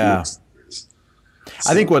class. Yeah.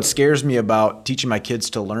 I think what scares me about teaching my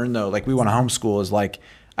kids to learn though, like we want to homeschool, is like,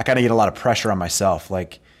 I kind of get a lot of pressure on myself.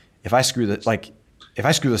 Like if I screw this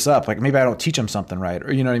up, like maybe I don't teach them something right,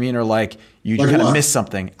 or you know what I mean, or like you kind of miss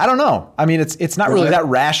something. I don't know. I mean, it's not really that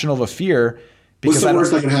rational of a fear. Because what's the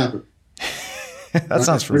worst that can happen? That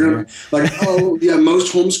sounds familiar.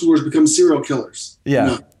 Most homeschoolers become serial killers. Yeah,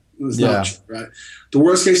 no, it's not true, right? The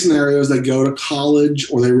worst case scenario is they go to college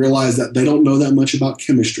or they realize that they don't know that much about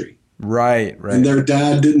chemistry. Right. And their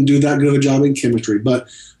dad didn't do that good of a job in chemistry. But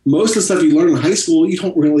most of the stuff you learn in high school, you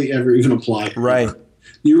don't really ever even apply. Right.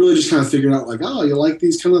 You really just kind of figure out like, oh, you like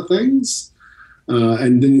these kind of things?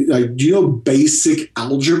 And then like, do you know basic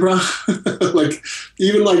algebra? Like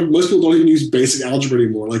even like most people don't even use basic algebra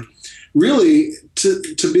anymore. Like really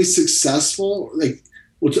to be successful, like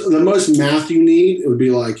the most math you need, it would be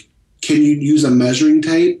like, can you use a measuring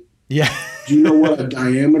tape? Yeah. Do you know what a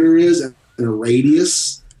diameter is and a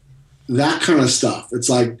radius? That kind of stuff. It's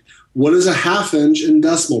like, what is a half inch in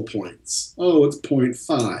decimal points? Oh, it's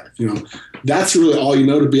 0.5. You know, that's really all you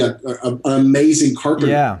know to be an amazing carpenter.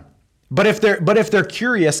 Yeah. But if they're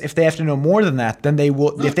curious, if they have to know more than that, then they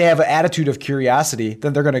will. If they have an attitude of curiosity,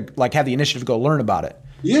 then they're going to like have the initiative to go learn about it.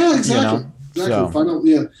 Yeah, exactly. You know?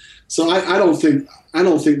 Exactly. So I don't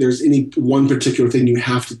think there's any one particular thing you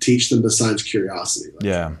have to teach them besides curiosity.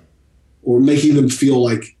 Like, or making them feel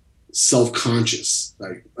like self-conscious,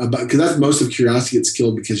 like about, because that's most of curiosity gets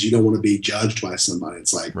killed because you don't want to be judged by somebody.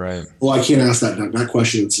 It's like, I can't ask that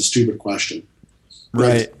question. It's a stupid question.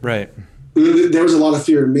 Right. There was a lot of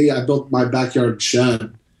fear in me. I built my backyard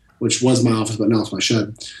shed, which was my office, but now it's my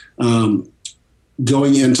shed.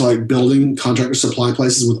 Going into like building contractor supply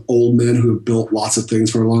places with old men who have built lots of things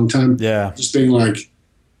for a long time. Yeah. Just being like,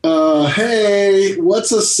 hey,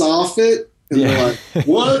 what's a soffit? And they're like,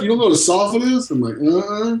 what? You don't know what a soffit is? I'm like,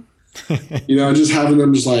 you know, just having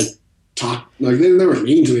them just like talk, like they never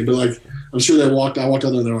mean to me, but like I'm sure I walked out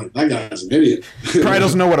there and they're like, that guy's an idiot. Probably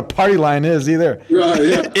doesn't know what a party line is either. Right,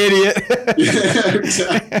 yeah. Idiot. Yeah,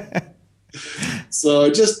 exactly. So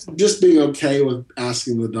just being okay with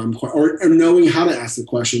asking the dumb question or knowing how to ask the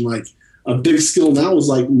question. Like a big skill now is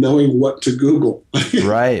like knowing what to Google.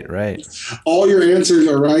 Right. All your answers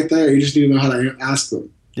are right there. You just need to know how to ask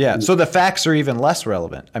them. Yeah. So the facts are even less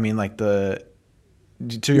relevant. I mean, like to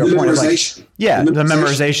your point, like, the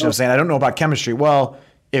memorization of saying, I don't know about chemistry. Well,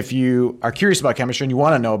 if you are curious about chemistry and you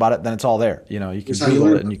want to know about it, then it's all there. You know, you can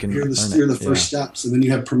Google it and you can learn it. You're the first steps, and then you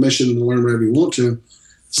have permission to learn whatever you want to.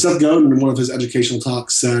 Seth Godin, in one of his educational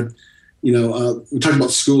talks, said, we talked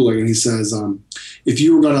about schooling, and he says, if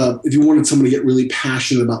you wanted someone to get really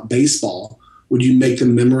passionate about baseball, would you make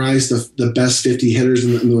them memorize the best 50 hitters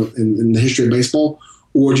in the history of baseball,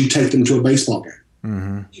 or would you take them to a baseball game?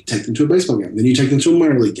 Mm-hmm. You take them to a baseball game, then you take them to a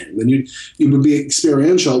minor league game. Then you would be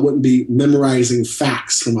experiential. It wouldn't be memorizing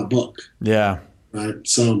facts from a book. Yeah. Right.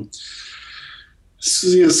 So,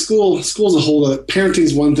 school's a whole.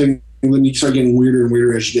 Parenting's one thing, and then you start getting weirder and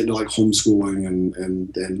weirder as you get into like homeschooling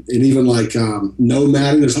and even like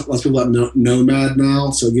nomading. There's lots of people that nomad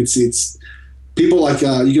now, so it's people like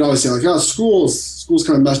you can always say like, oh, school's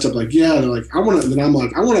kind of messed up. Like, yeah, they're like, I want to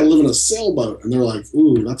live in a sailboat, and they're like,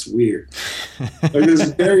 ooh, that's weird. Like, there's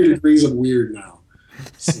varying degrees of weird now.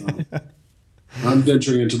 So I'm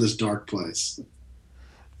venturing into this dark place.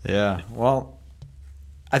 Yeah, well,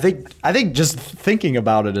 I think just thinking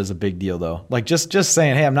about it is a big deal, though. Like just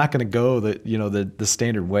saying, hey, I'm not going to go the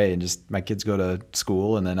standard way, and just my kids go to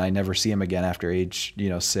school, and then I never see them again after age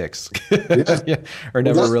 6, or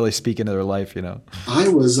never really speak into their life. I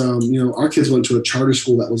was our kids went to a charter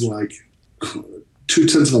school that was like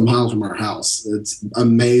 0.2 of a mile from our house. It's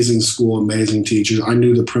amazing school, amazing teachers. I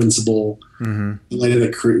knew the principal, the lady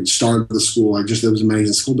that started the school. It was an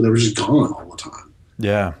amazing school, but they were just gone all the time.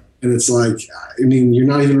 Yeah. And it's like, I mean, you're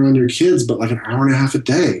not even around your kids, but like an hour and a half a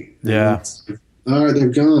day. Yeah. Like, all right, they're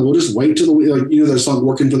gone. We'll just wait till the song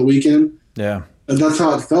 "Working for the Weekend." Yeah. And that's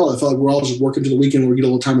how it felt. It felt like we're all just working to the weekend where we get a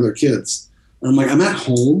little time with our kids. And I'm like, I'm at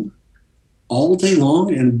home all day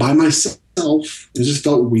long and by myself. It just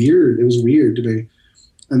felt weird. It was weird to me.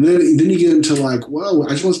 then you get into like, well, I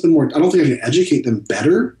just want to spend more. I don't think I can educate them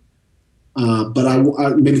better, but I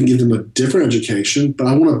maybe give them a different education. But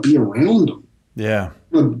I want to be around them. Yeah.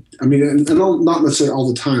 I mean, and not necessarily all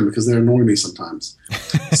the time because they annoy me sometimes.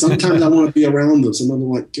 Sometimes I want to be around them. Sometimes I'm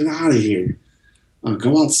like, get out of here,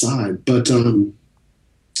 go outside. But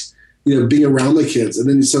being around the kids, and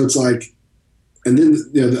then so it's like, and then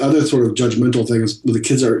the other sort of judgmental thing is with the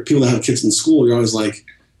kids are people that have kids in school. You're always like,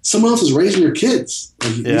 someone else is raising your kids.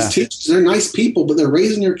 Like, these teachers, they're nice people, but they're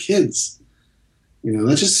raising your kids.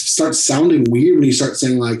 That just starts sounding weird when you start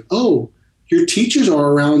saying like, oh, your teachers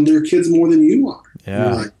are around their kids more than you are. Yeah.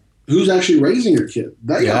 You're like, who's actually raising your kid?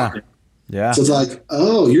 They are. Yeah. So it's like,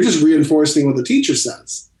 oh, you're just reinforcing what the teacher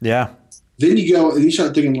says. Yeah. Then you go and you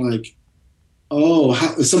start thinking like, oh,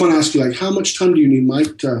 if someone asks you like, how much time do you need,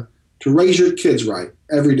 Mike, to raise your kids right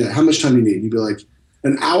every day? How much time do you need? You'd be like,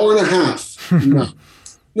 an hour and a half.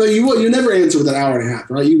 No, you would. You never answer with an hour and a half,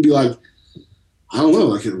 right? You'd be like, I don't know,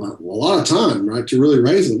 like a lot of time, right, to really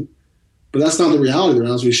raise them. But that's not the reality. The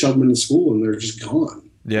reality is we shove them into school and they're just gone.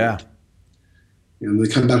 Yeah. And they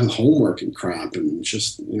come back with homework and crap, and it's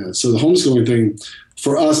just So the homeschooling thing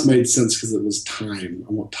for us made sense because it was time.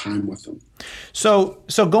 I want time with them. So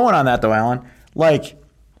going on that though, Alan, like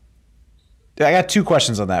I got two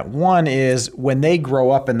questions on that. One is when they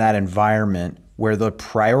grow up in that environment where the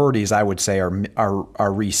priorities, I would say, are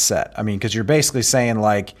reset. I mean, because you're basically saying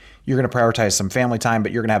like you're going to prioritize some family time,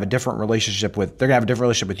 but you're going to have a different relationship with. They're going to have a different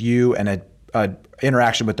relationship with you and a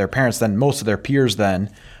interaction with their parents than most of their peers.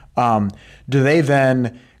 Then, do they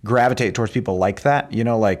then gravitate towards people like that? Do you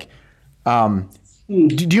know what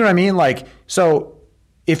I mean? Like, so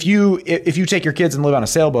if you take your kids and live on a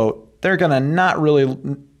sailboat, they're going to not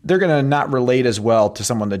relate as well to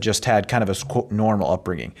someone that just had kind of a quote normal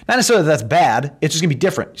upbringing. Not necessarily that that's bad. It's just gonna be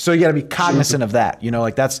different. So you got to be cognizant of that.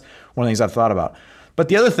 Like that's one of the things I've thought about. But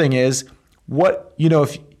the other thing is if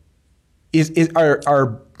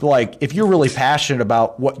you're really passionate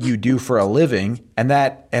about what you do for a living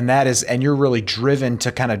and you're really driven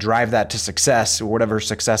to kind of drive that to success or whatever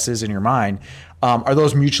success is in your mind, are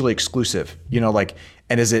those mutually exclusive?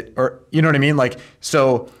 And is it, or you know what I mean? Like,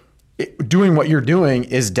 so doing what you're doing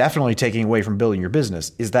is definitely taking away from building your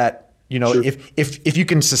business. Is that, sure. if you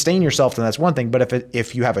can sustain yourself, then that's one thing. But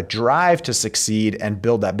if you have a drive to succeed and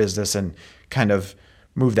build that business and kind of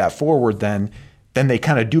move that forward, then they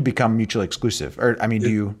kind of do become mutually exclusive. Or, I mean, do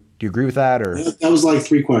you agree with that? Or that was like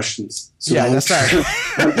three questions. So yeah, that's right.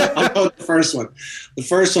 I'll go with the first one. The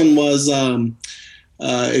first one was, do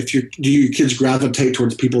your kids gravitate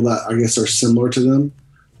towards people that I guess are similar to them?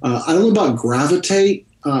 I don't know about gravitate.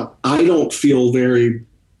 I don't feel very,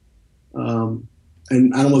 and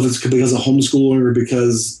I don't know if it's because of homeschooling or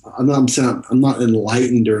because I'm not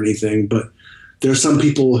enlightened or anything, but there's some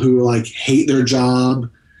people who like hate their job,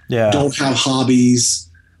 don't have hobbies,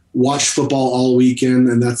 watch football all weekend,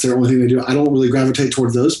 and that's their only thing they do. I don't really gravitate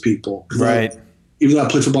towards those people. Right. Even though I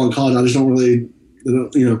played football in college, I just don't really,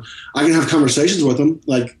 I can have conversations with them.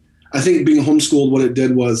 Like, I think being homeschooled, what it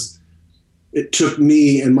did was it took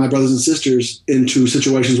me and my brothers and sisters into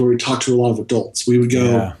situations where we talked to a lot of adults. We would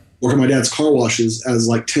go work at my dad's car washes as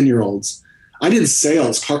like 10-year-olds. I did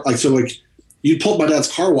sales, you'd pull up my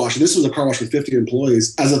dad's car wash, and this was a car wash with 50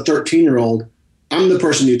 employees. As a 13-year-old, I'm the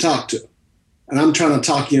person you talk to. And I'm trying to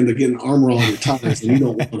talk you into getting Armor All on your tires, and you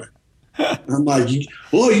don't want it. And I'm like, you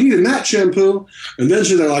need a mat shampoo. And then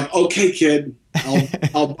they're like, okay, kid,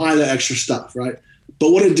 I'll buy the extra stuff, right?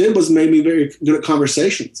 But what it did was made me very good at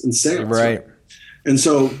conversations and sales. Right. And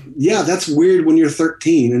so, that's weird when you're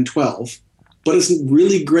 13 and 12, but it's a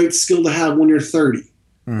really great skill to have when you're 30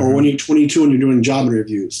 or when you're 22 and you're doing job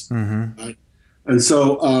interviews. Mm-hmm. Right? And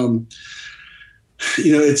so,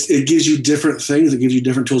 it gives you different things. It gives you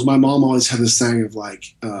different tools. My mom always had this saying of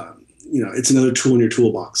like, it's another tool in your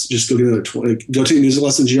toolbox. Just go get another tool. Go take music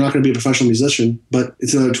lessons. You're not going to be a professional musician, but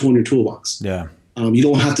it's another tool in your toolbox. Yeah. You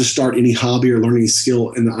don't have to start any hobby or learn any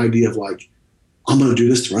skill in the idea of like, I'm going to do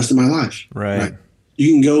this the rest of my life. Right.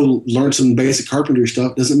 You can go learn some basic carpentry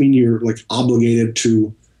stuff. Doesn't mean you're like obligated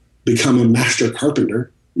to become a master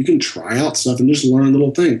carpenter. You can try out stuff and just learn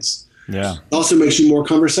little things. Yeah. It also makes you more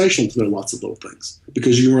conversational to know lots of little things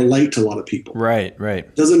because you relate to a lot of people. Right.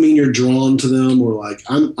 Right. Doesn't mean you're drawn to them or like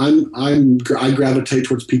I gravitate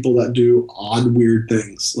towards people that do odd, weird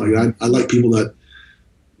things. Like I like people that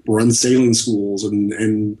run sailing schools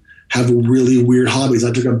and have really weird hobbies.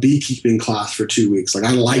 I took a beekeeping class for 2 weeks. Like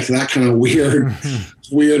I like that kind of weird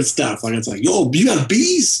stuff. Like it's like, yo, you got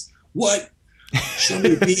bees? What? Show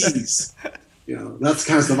me bees. That's the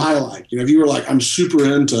kind of stuff I like. If you were like, I'm super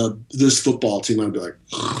into this football team, I'd be like,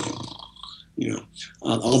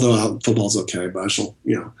 Although football's okay, but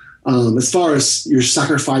as far as you're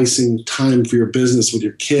sacrificing time for your business with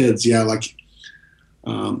your kids, you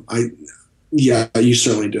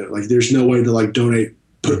certainly do. Like, there's no way to like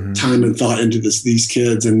put time and thought into these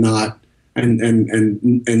kids and not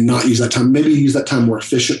use that time. Maybe use that time more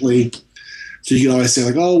efficiently. So you can always say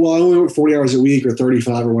like, oh, well, I only work 40 hours a week or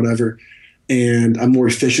 35 or whatever, and I'm more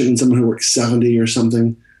efficient than someone who works 70 or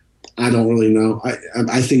something. I don't really know.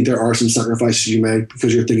 I think there are some sacrifices you make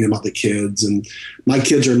because you're thinking about the kids, and my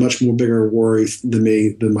kids are a much more bigger worry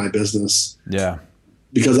than my business. Yeah.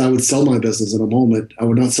 Because I would sell my business in a moment. I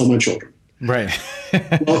would not sell my children. Right.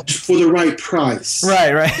 Well, for the right price.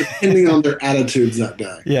 Right. Depending on their attitudes that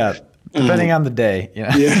day. Yeah. Depending on the day.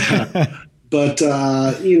 Yeah. But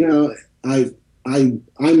I'm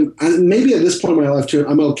maybe at this point in my life too,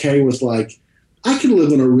 I'm okay with like, I can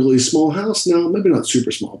live in a really small house now, maybe not super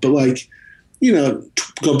small, but like, go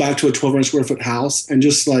back to a 1,200 square foot house and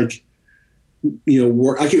just like,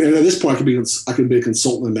 work. And at this point I could be a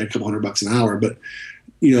consultant and make a couple $100 an hour, but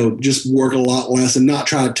just work a lot less and not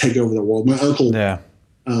try to take over the world. My uncle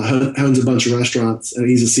owns a bunch of restaurants, and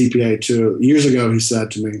he's a CPA too. Years ago, he said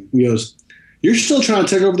to me, he goes, "You're still trying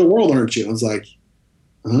to take over the world, aren't you?" I was like,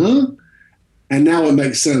 huh? And now it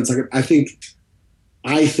makes sense. Like, I think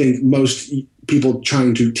most people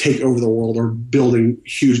trying to take over the world or building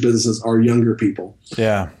huge businesses are younger people.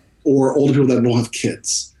 Yeah. Or older people that don't have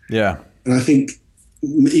kids. Yeah. And I think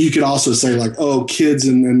you could also say like, oh, kids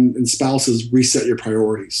and spouses reset your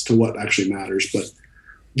priorities to what actually matters. But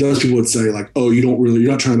those people would say like, oh, you're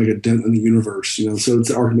not trying to make a dent in the universe, so it's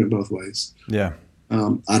an argument both ways. Yeah.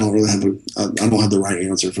 I don't really I don't have the right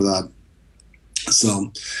answer for that.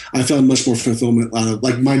 So I found much more fulfillment out of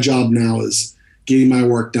like my job now is getting my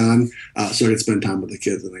work done so I can spend time with the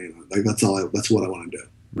kids, and like that's what I want to do.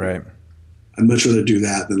 Right. I'd much rather do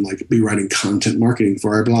that than like be writing content marketing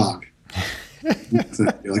for our blog.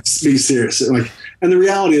 Like, be serious. Like, and the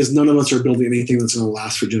reality is none of us are building anything that's going to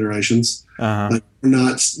last for generations. Like,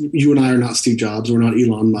 you and I are not Steve Jobs. We're not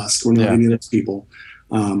Elon Musk. We're not any of those people.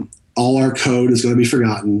 All our code is going to be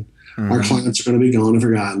forgotten. Our clients are going to be gone and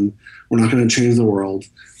forgotten. We're not going to change the world.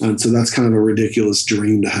 And so that's kind of a ridiculous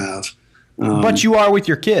dream to have. But you are with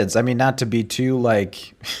your kids. I mean, not to be too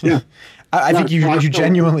like, I think you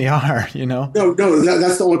genuinely are, No,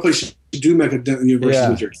 that's the only place you do make a dent in the universe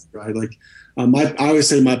with your kids, right? Like, I always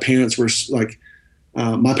say my parents were like,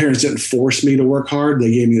 my parents didn't force me to work hard.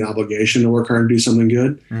 They gave me the obligation to work hard and do something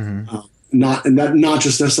good. Not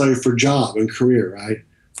just necessarily for job and career, right?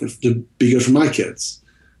 To be good for my kids.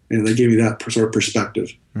 And they gave me that sort of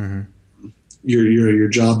perspective. Your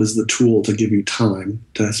job is the tool to give you time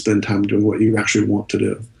to spend time doing what you actually want to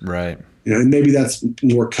do. Right. And maybe that's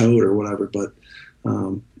more code or whatever, but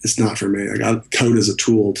it's not for me. I got code as a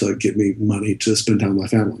tool to get me money to spend time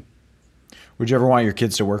with my family. Would you ever want your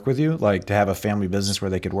kids to work with you, like to have a family business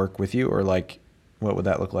where they could work with you, or like what would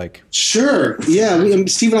that look like? Sure. Yeah.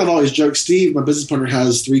 Steve and I have always joked. Steve, my business partner,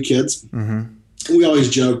 has 3 kids. We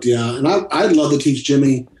always joked, and I'd love to teach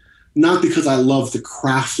Jimmy, not because I love the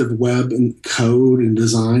craft of web and code and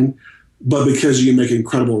design, but because you can make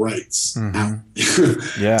incredible rates.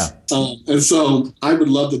 Yeah. And so I would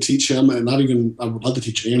love to teach him, and I would love to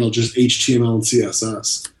teach Anna just HTML and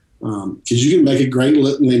CSS. Because you can make a great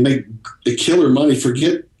and they make a killer money.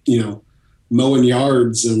 Forget, mowing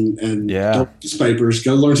yards and newspapers.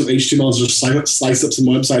 Go learn some HTML and just slice up some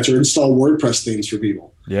websites or install WordPress themes for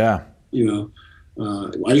people. Yeah.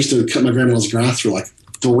 I used to cut my grandma's grass for like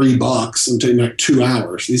 $3 and take me like 2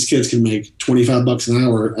 hours. These kids can make $25 an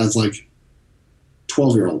hour as like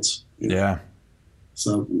 12-year-olds. Yeah.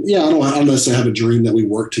 So I don't necessarily have a dream that we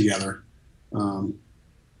work together.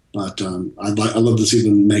 But I'd love to see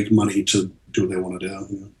them make money to do what they want to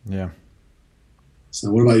do. Yeah.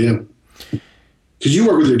 So what about you? Because you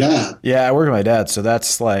work with your dad. Yeah, I work with my dad. So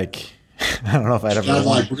that's like, I don't know if I'd ever. We're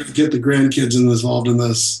going to get the grandkids involved in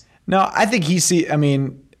this. No, I think he sees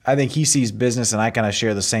business, and I kind of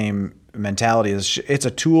share the same mentality. It's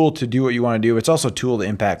a tool to do what you want to do. It's also a tool to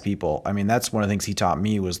impact people. I mean, that's one of the things he taught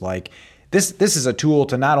me was like, This is a tool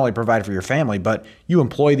to not only provide for your family, but you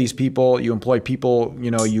employ these people,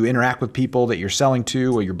 you interact with people that you're selling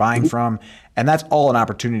to or you're buying from. And that's all an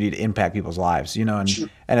opportunity to impact people's lives, and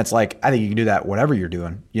it's like, I think you can do that whatever you're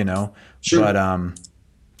doing, Sure. But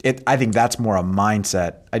I think that's more a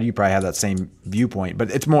mindset. You probably have that same viewpoint, but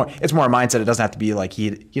it's more a mindset. It doesn't have to be like he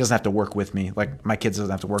doesn't have to work with me. Like my kids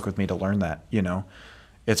doesn't have to work with me to learn that,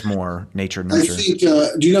 It's more nature nurture. I think,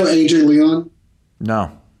 do you know AJ Leon?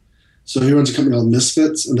 No. So he runs a company called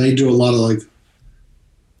Misfits, and they do a lot of like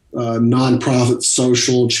nonprofit,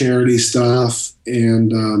 social, charity stuff.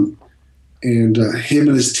 And and him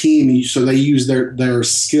and his team, so they use their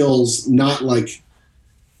skills, not like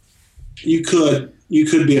you could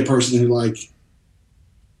be a person who like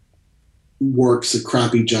works a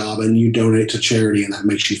crappy job and you donate to charity and that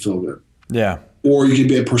makes you feel good. Yeah. Or you could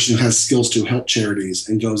be a person who has skills to help charities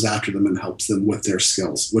and goes after them and helps them with their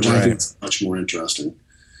skills, which I think is much more interesting.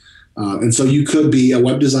 And so you could be a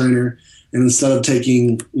web designer, and instead of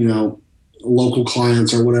taking, local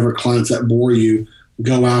clients or whatever clients that bore you,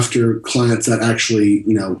 go after clients that actually,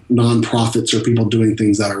 nonprofits or people doing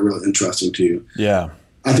things that are really interesting to you. Yeah.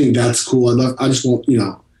 I think that's cool. I just want,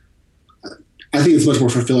 I think it's much more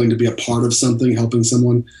fulfilling to be a part of something, helping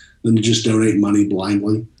someone, than to just donate money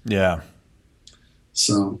blindly. Yeah.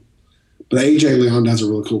 So, but AJ Leon has a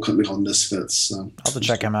really cool company called Misfits. So. I'll have to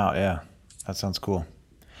check him out. Yeah. That sounds cool.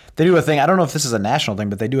 They do a thing. I don't know if this is a national thing,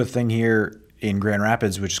 but they do a thing here in Grand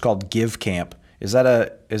Rapids, which is called Give Camp. Is that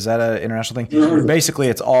a international thing? Basically,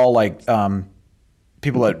 it's all like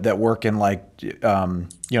people that work in like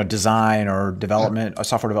design or development,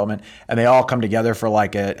 software development, and they all come together for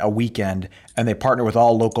like a weekend, and they partner with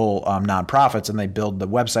all local nonprofits, and they build the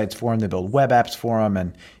websites for them, they build web apps for them,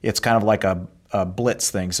 and it's kind of like a blitz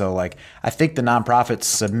thing. So like I think the nonprofits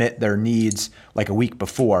submit their needs like a week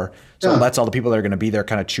before, so that's all the people that are going to be there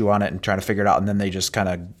kind of chew on it and try to figure it out, and then they just kind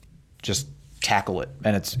of just tackle it,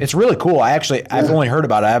 and it's really cool. I've only heard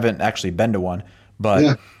about it. I haven't actually been to one,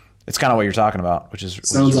 but it's kind of what you're talking about, which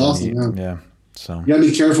sounds really awesome. Yeah. So you gotta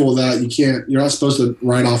be careful with that. You're not supposed to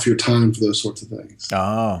write off your time for those sorts of things.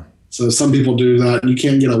 Oh. So some people do that. You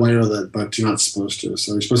can't get away with it, but you're not supposed to.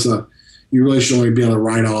 So you really should only be able to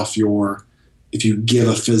write off if you give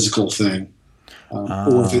a physical thing,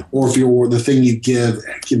 or if the thing you give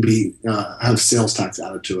can be have sales tax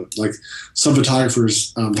added to it. Like some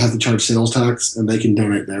photographers have to charge sales tax, and they can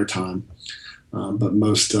donate their time. But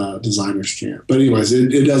most designers can't. But anyways,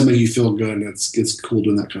 it does make you feel good, and it's cool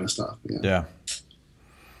doing that kind of stuff. Yeah.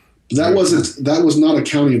 That was not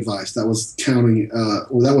accounting advice. That was accounting.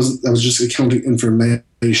 That was just accounting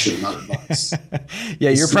information, not advice.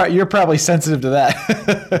 Yeah, you're probably sensitive to that.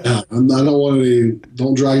 Yeah, I don't want to.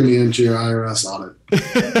 Don't drag me into your IRS audit.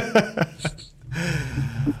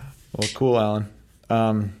 Well, cool, Alan.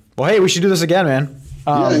 Well, hey, we should do this again, man.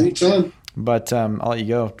 Yeah, anytime. But I'll let you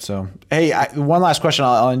go. So, hey, one last question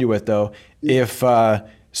I'll end you with, though. If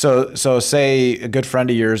so say a good friend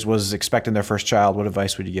of yours was expecting their first child, what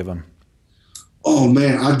advice would you give them? Oh,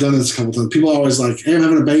 man, I've done this a couple times. People are always like, hey, I'm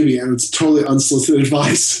having a baby, and it's totally unsolicited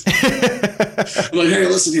advice. I'm like, hey,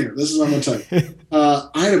 listen here. This is what I'm going to tell you.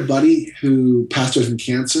 I had a buddy who passed away from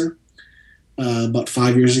cancer about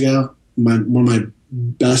 5 years ago. One of my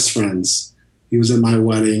best friends. He was at my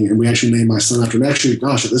wedding, and we actually named my son after him. Actually,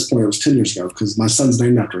 gosh, at this point, it was 10 years ago because my son's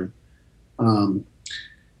named after him.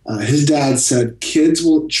 His dad said,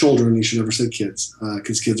 children, you should never say kids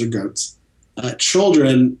because kids are goats.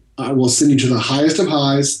 Children will send you to the highest of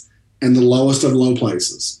highs and the lowest of low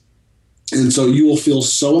places. And so you will feel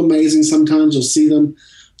so amazing sometimes. You'll see them.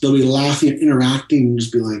 They'll be laughing and interacting and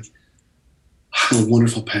just be like, I'm a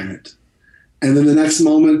wonderful parent. And then the next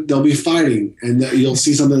moment they'll be fighting, and you'll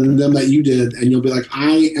see something in them that you did, and you'll be like,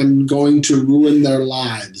 I am going to ruin their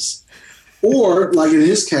lives. Or like in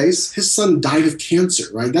his case, his son died of cancer,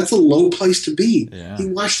 right? That's a low place to be. Yeah. He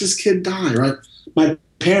watched his kid die, right? My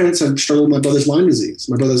parents have struggled with my brother's Lyme disease.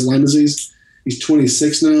 My brother's Lyme disease, he's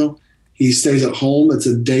 26 now. He stays at home. It's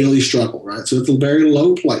a daily struggle, right? So it's a very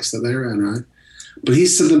low place that they're in, right? But he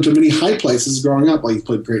sent them to many high places growing up. Like he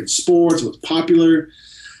played great sports, was popular.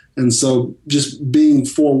 And so just being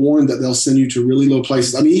forewarned that they'll send you to really low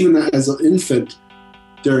places. I mean, even as an infant,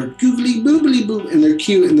 they're googly boobly boob and they're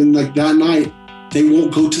cute. And then like that night, they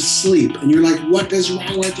won't go to sleep. And you're like, what is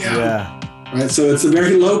wrong with you? Yeah. Right. So it's a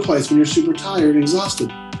very low place when you're super tired and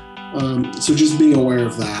exhausted. So just being aware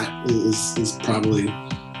of that is probably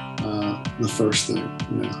the first thing,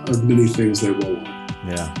 of many things they will learn.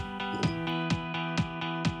 Yeah.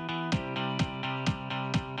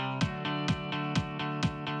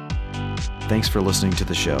 Thanks for listening to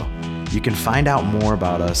the show. You can find out more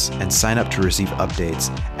about us and sign up to receive updates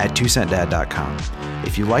at 2centdad.com.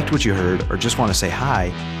 If you liked what you heard or just want to say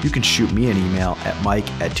hi, you can shoot me an email at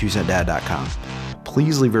mike@2centdad.com.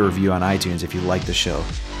 Please leave a review on iTunes if you like the show.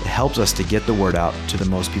 It helps us to get the word out to the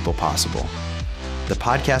most people possible. The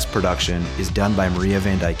podcast production is done by Maria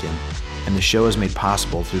Van Dyken, and the show is made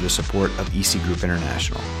possible through the support of EC Group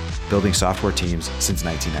International, building software teams since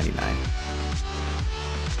 1999.